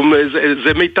הוא תחום,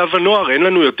 זה מיטב הנוער, אין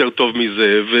לנו יותר טוב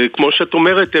מזה, וכמו שאת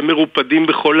אומרת, הם מרופדים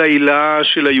בכל העילה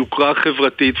של היוקרה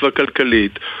החברתית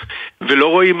והכלכלית, ולא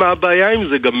רואים מה הבעיה עם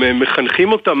זה, גם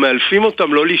מחנכים אותם, מאלפים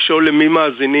אותם לא לשאול למי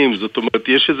מאזינים, זאת אומרת,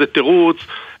 יש איזה תירוץ,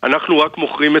 אנחנו רק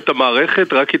מוכרים את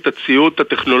המערכת, רק את הציוד, את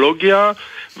הטכנולוגיה,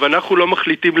 ואנחנו לא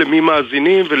מחליטים למי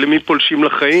מאזינים ולמי פולשים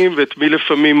לחיים, ואת מי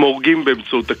לפעמים הורגים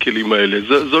באמצעות הכלים האלה,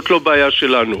 זאת לא בעיה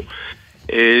שלנו.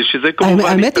 שזה כמובן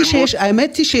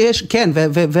האמת היא שיש, כן,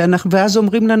 ואז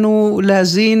אומרים לנו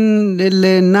להזין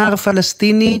לנער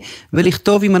פלסטיני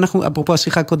ולכתוב אם אנחנו, אפרופו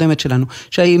השיחה הקודמת שלנו,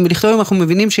 לכתוב אם אנחנו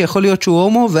מבינים שיכול להיות שהוא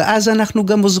הומו, ואז אנחנו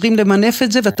גם עוזרים למנף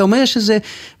את זה, ואתה אומר שזה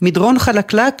מדרון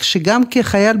חלקלק, שגם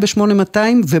כחייל ב-8200,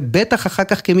 ובטח אחר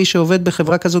כך כמי שעובד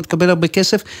בחברה כזאת תקבל הרבה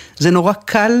כסף, זה נורא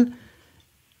קל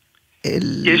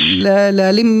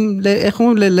להעלים, איך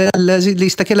אומרים,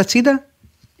 להסתכל הצידה?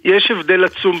 יש הבדל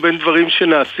עצום בין דברים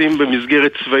שנעשים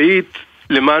במסגרת צבאית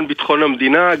למען ביטחון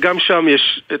המדינה, גם שם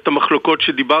יש את המחלוקות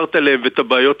שדיברת עליהן ואת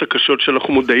הבעיות הקשות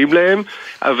שאנחנו מודעים להן,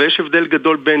 אבל יש הבדל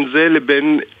גדול בין זה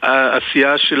לבין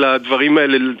העשייה של הדברים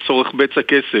האלה לצורך בצע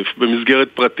כסף במסגרת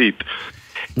פרטית.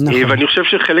 נכון. ואני חושב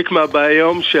שחלק מהבעיה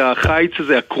היום שהחיץ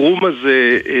הזה, הקרום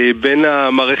הזה בין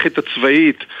המערכת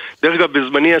הצבאית, דרך אגב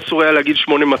בזמני אסור היה להגיד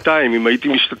 8200, אם הייתי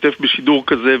משתתף בשידור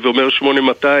כזה ואומר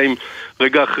 8200,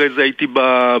 רגע אחרי זה הייתי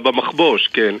במחבוש,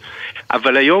 כן.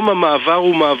 אבל היום המעבר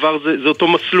הוא מעבר, זה אותו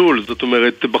מסלול, זאת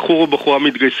אומרת, בחור או בחורה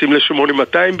מתגייסים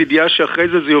ל-8200, בידיעה שאחרי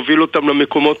זה יוביל אותם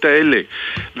למקומות האלה.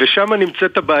 ושם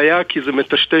נמצאת הבעיה כי זה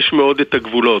מטשטש מאוד את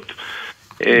הגבולות.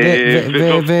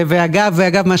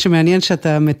 ואגב, מה שמעניין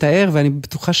שאתה מתאר, ואני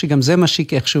בטוחה שגם זה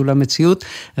משיק איכשהו למציאות,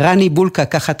 רני בולקה,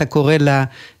 ככה אתה קורא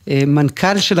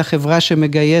למנכ"ל של החברה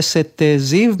שמגייסת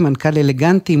זיו, מנכ"ל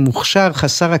אלגנטי, מוכשר,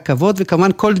 חסר הכבוד, וכמובן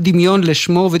כל דמיון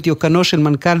לשמו ודיוקנו של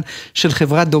מנכ"ל של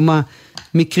חברה דומה,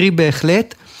 מקרי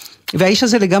בהחלט. והאיש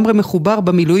הזה לגמרי מחובר,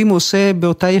 במילואים הוא עושה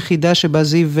באותה יחידה שבה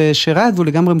זיו שירת, והוא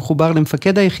לגמרי מחובר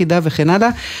למפקד היחידה וכן הלאה.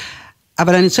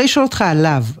 אבל אני רוצה לשאול אותך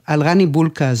עליו, על רני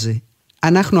בולקה הזה.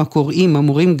 אנחנו הקוראים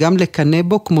אמורים גם לקנא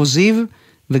בו כמו זיו,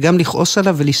 וגם לכעוס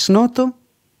עליו ולשנוא אותו?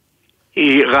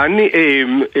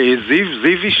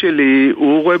 זיוי שלי,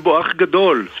 הוא רואה בו אח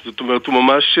גדול. זאת אומרת, הוא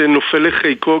ממש נופל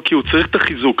לחיקו, כי הוא צריך את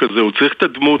החיזוק הזה, הוא צריך את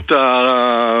הדמות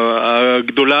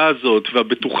הגדולה הזאת,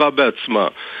 והבטוחה בעצמה.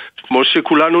 כמו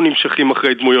שכולנו נמשכים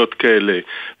אחרי דמויות כאלה.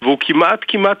 והוא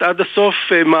כמעט עד הסוף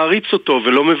מעריץ אותו,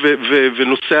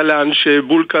 ונוסע לאן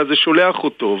שבולקה הזה שולח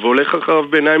אותו, והולך אחריו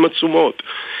בעיניים עצומות.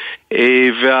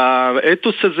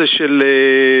 והאתוס הזה של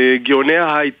גאוני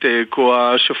ההייטק או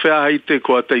השפי ההייטק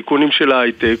או הטייקונים של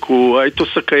ההייטק הוא האתוס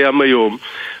הקיים היום,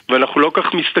 ואנחנו לא כך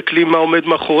מסתכלים מה עומד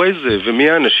מאחורי זה ומי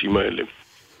האנשים האלה.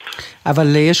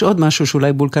 אבל יש עוד משהו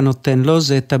שאולי בולקה נותן לו,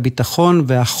 זה את הביטחון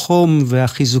והחום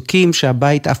והחיזוקים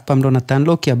שהבית אף פעם לא נתן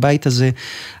לו, כי הבית הזה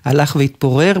הלך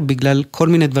והתפורר בגלל כל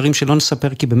מיני דברים שלא נספר,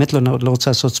 כי באמת לא רוצה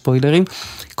לעשות ספוילרים,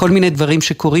 כל מיני דברים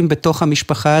שקורים בתוך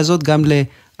המשפחה הזאת, גם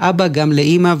לאבא, גם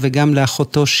לאמא וגם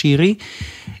לאחותו שירי,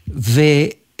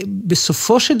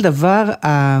 ובסופו של דבר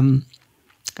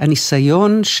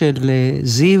הניסיון של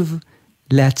זיו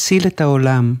להציל את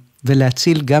העולם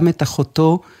ולהציל גם את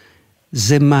אחותו,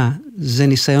 זה מה? זה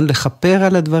ניסיון לחפר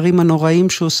על הדברים הנוראים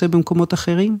שהוא עושה במקומות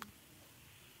אחרים?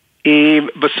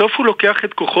 בסוף הוא לוקח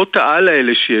את כוחות העל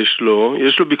האלה שיש לו,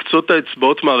 יש לו בקצות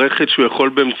האצבעות מערכת שהוא יכול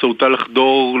באמצעותה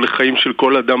לחדור לחיים של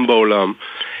כל אדם בעולם,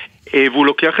 והוא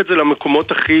לוקח את זה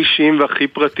למקומות הכי אישיים והכי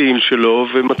פרטיים שלו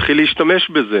ומתחיל להשתמש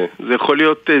בזה. זה יכול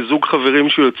להיות זוג חברים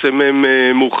שהוא יוצא מהם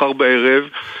מאוחר בערב,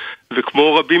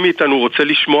 וכמו רבים מאיתנו הוא רוצה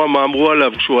לשמוע מה אמרו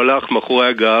עליו כשהוא הלך מאחורי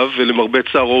הגב, ולמרבה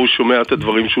צערו הוא שומע את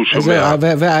הדברים שהוא שומע.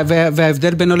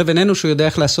 וההבדל בינו לבינינו שהוא יודע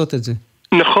איך לעשות את זה.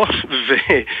 נכון,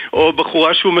 או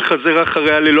בחורה שהוא מחזר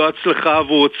אחריה ללא הצלחה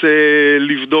והוא רוצה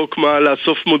לבדוק מה,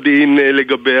 לאסוף מודיעין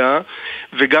לגביה,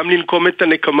 וגם לנקום את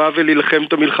הנקמה ולהילחם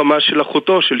את המלחמה של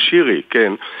אחותו, של שירי,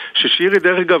 כן. ששירי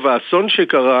דרך אגב, האסון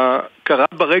שקרה, קרה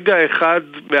ברגע אחד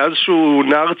מאז שהוא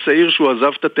נער צעיר שהוא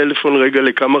עזב את הטלפון רגע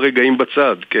לכמה רגעים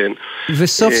בצד, כן.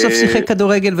 וסוף סוף שיחק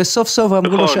כדורגל, וסוף סוף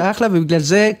אמרו לו שאחלה, ובגלל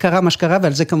זה קרה מה שקרה,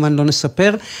 ועל זה כמובן לא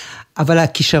נספר. אבל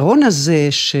הכישרון הזה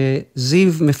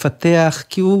שזיו מפתח,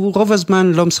 כי הוא רוב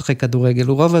הזמן לא משחק כדורגל,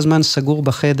 הוא רוב הזמן סגור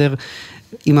בחדר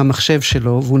עם המחשב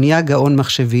שלו, והוא נהיה גאון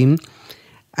מחשבים,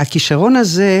 הכישרון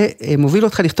הזה מוביל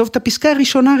אותך לכתוב את הפסקה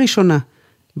הראשונה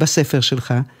בספר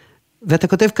שלך, ואתה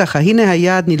כותב ככה, הנה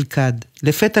היעד נלכד,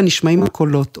 לפתע נשמעים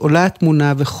הקולות, עולה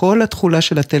התמונה וכל התחולה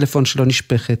של הטלפון שלו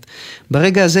נשפכת.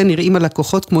 ברגע הזה נראים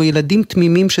הלקוחות כמו ילדים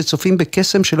תמימים שצופים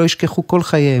בקסם שלא ישכחו כל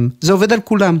חייהם. זה עובד על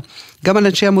כולם, גם על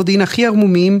אנשי המודיעין הכי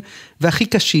ערמומיים והכי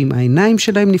קשים. העיניים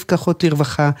שלהם נפקחות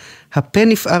לרווחה, הפה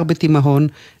נפער בתימהון,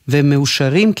 והם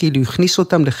מאושרים כאילו הכניסו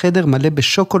אותם לחדר מלא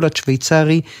בשוקולד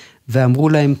שוויצרי, ואמרו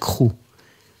להם קחו.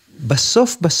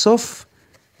 בסוף,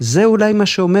 זה אולי מה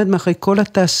שעומד מאחרי כל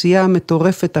התעשייה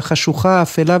המטורפת, החשוכה,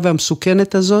 האפלה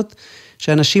והמסוכנת הזאת,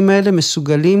 שהאנשים האלה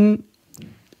מסוגלים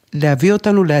להביא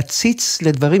אותנו להציץ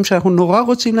לדברים שאנחנו נורא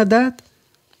רוצים לדעת?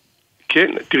 כן,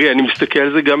 תראי, אני מסתכל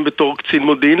על זה גם בתור קצין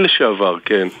מודיעין לשעבר,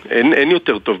 כן. אין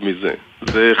יותר טוב מזה.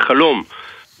 זה חלום.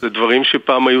 זה דברים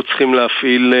שפעם היו צריכים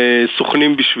להפעיל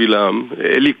סוכנים בשבילם,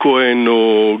 אלי כהן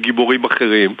או גיבורים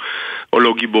אחרים, או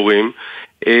לא גיבורים.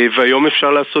 והיום אפשר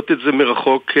לעשות את זה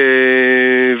מרחוק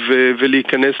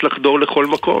ולהיכנס לחדור לכל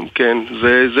מקום, כן,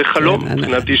 זה חלום,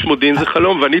 מבחינת איש מודיעין זה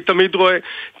חלום, ואני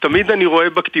תמיד אני רואה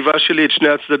בכתיבה שלי את שני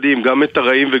הצדדים, גם את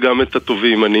הרעים וגם את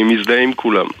הטובים, אני מזדהה עם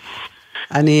כולם.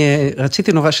 אני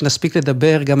רציתי נורא שנספיק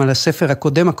לדבר גם על הספר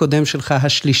הקודם שלך,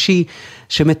 השלישי,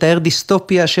 שמתאר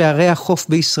דיסטופיה שערי החוף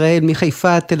בישראל,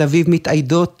 מחיפה עד תל אביב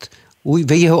מתעידות,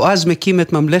 ויהועז מקים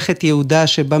את ממלכת יהודה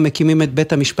שבה מקימים את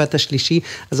בית המשפט השלישי.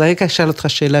 אז הרקע אשאל אותך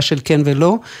שאלה של כן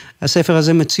ולא, הספר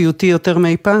הזה מציאותי יותר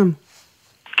מאי פעם?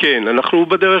 כן, אנחנו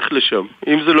בדרך לשם.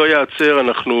 אם זה לא יעצר,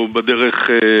 אנחנו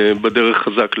בדרך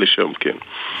חזק לשם, כן.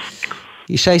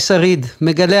 ישי שריד,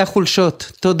 מגלה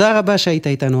החולשות, תודה רבה שהיית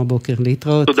איתנו הבוקר,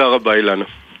 להתראות. תודה רבה אילנה.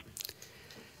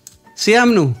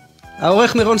 סיימנו.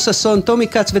 העורך מירון ססון, תומי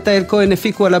קץ ותאל כהן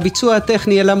הפיקו, על הביצוע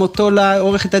הטכני אלה מוטולה,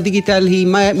 עורכת הדיגיטל היא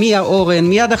מיה אורן,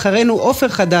 מיד אחרינו עופר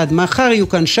חדד, מחר יהיו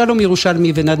כאן שלום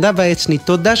ירושלמי ונדב העצני,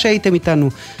 תודה שהייתם איתנו,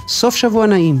 סוף שבוע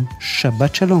נעים,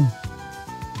 שבת שלום.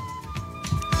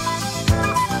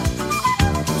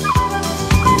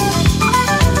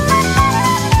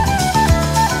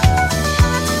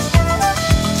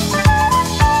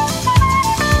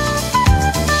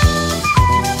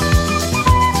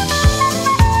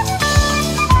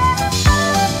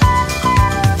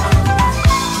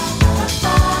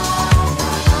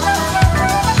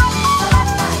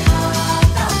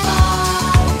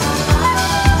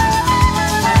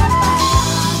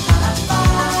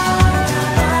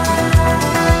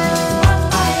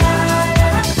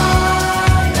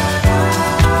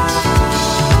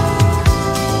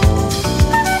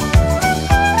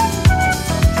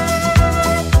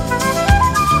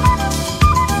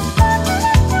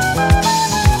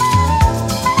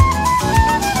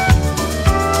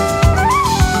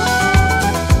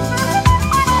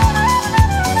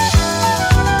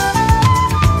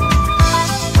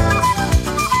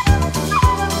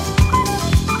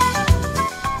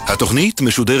 התוכנית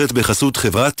משודרת בחסות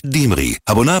חברת דימרי,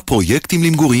 הבונה פרויקטים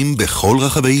למגורים בכל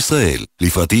רחבי ישראל.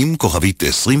 לפרטים כוכבית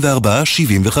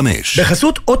 2475.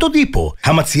 בחסות אוטודיפו,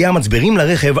 המציעה מצברים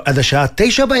לרכב עד השעה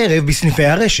 9 בערב בסניפי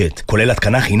הרשת, כולל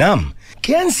התקנה חינם.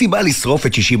 כי אין סיבה לשרוף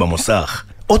את שישי במוסך.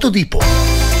 אוטודיפו.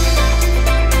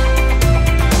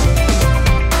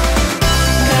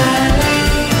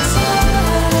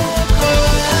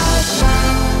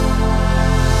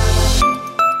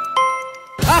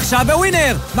 עכשיו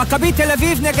בווינר, מכבי תל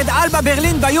אביב נגד אלבה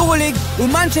ברלין ביורוליג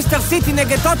ומנצ'סטר סיטי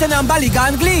נגד טוטנהאם בליגה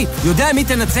האנגלית. יודע מי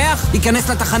תנצח? ייכנס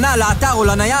לתחנה, לאתר או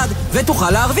לנייד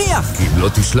ותוכל להרוויח. אם לא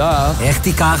תשלח, איך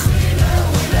תיקח?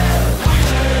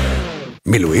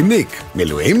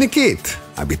 מילואימניקית,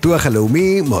 הביטוח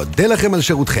הלאומי מודה לכם על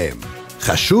שירותכם.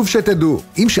 חשוב שתדעו,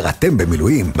 אם שירתם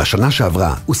במילואים בשנה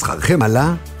שעברה ושכרכם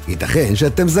עלה, ייתכן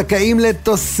שאתם זכאים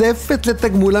לתוספת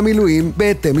לתגמול המילואים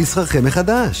בהתאם לשכרכם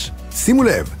מחדש. שימו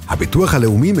לב, הביטוח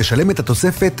הלאומי משלם את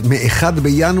התוספת מ-1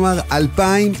 בינואר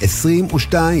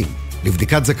 2022.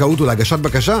 לבדיקת זכאות ולהגשת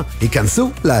בקשה, היכנסו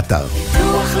לאתר.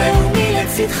 ביטוח לאומי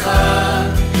לצדך,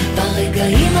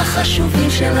 ברגעים החשובים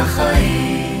של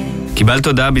החיים. קיבלת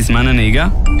הודעה בזמן הנהיגה?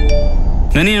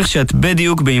 נניח שאת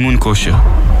בדיוק באימון כושר.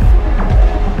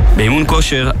 באימון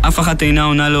כושר, אף אחת אינה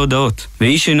עונה להודעות,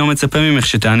 ואיש אינו מצפה ממך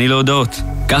שתעני להודעות.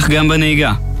 כך גם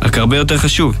בנהיגה, רק הרבה יותר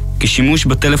חשוב, כי שימוש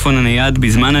בטלפון הנייד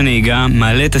בזמן הנהיגה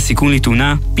מעלה את הסיכון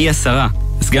לתאונה פי 10.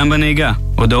 אז גם בנהיגה,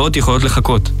 הודעות יכולות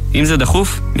לחכות. אם זה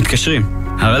דחוף, מתקשרים.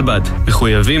 הרלב"ד,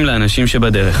 מחויבים לאנשים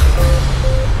שבדרך.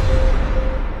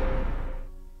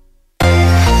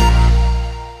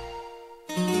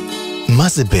 מה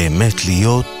זה באמת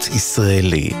להיות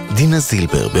ישראלי? דינה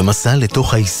זילבר במסע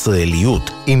לתוך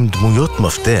הישראליות עם דמויות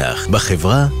מפתח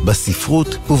בחברה,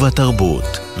 בספרות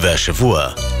ובתרבות. והשבוע,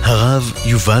 הרב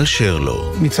יובל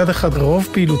שרלו. מצד אחד, רוב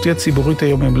פעילותי הציבורית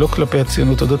היום הם לא כלפי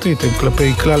הציונות הדתית, הם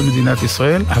כלפי כלל מדינת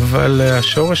ישראל, אבל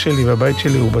השורש שלי והבית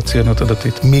שלי הוא בציונות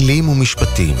הדתית. מילים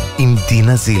ומשפטים עם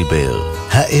דינה זילבר.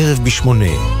 הערב ב8,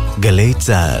 גלי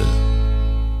צהל.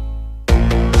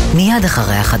 מיד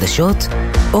אחרי החדשות,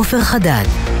 עופר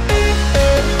חדד.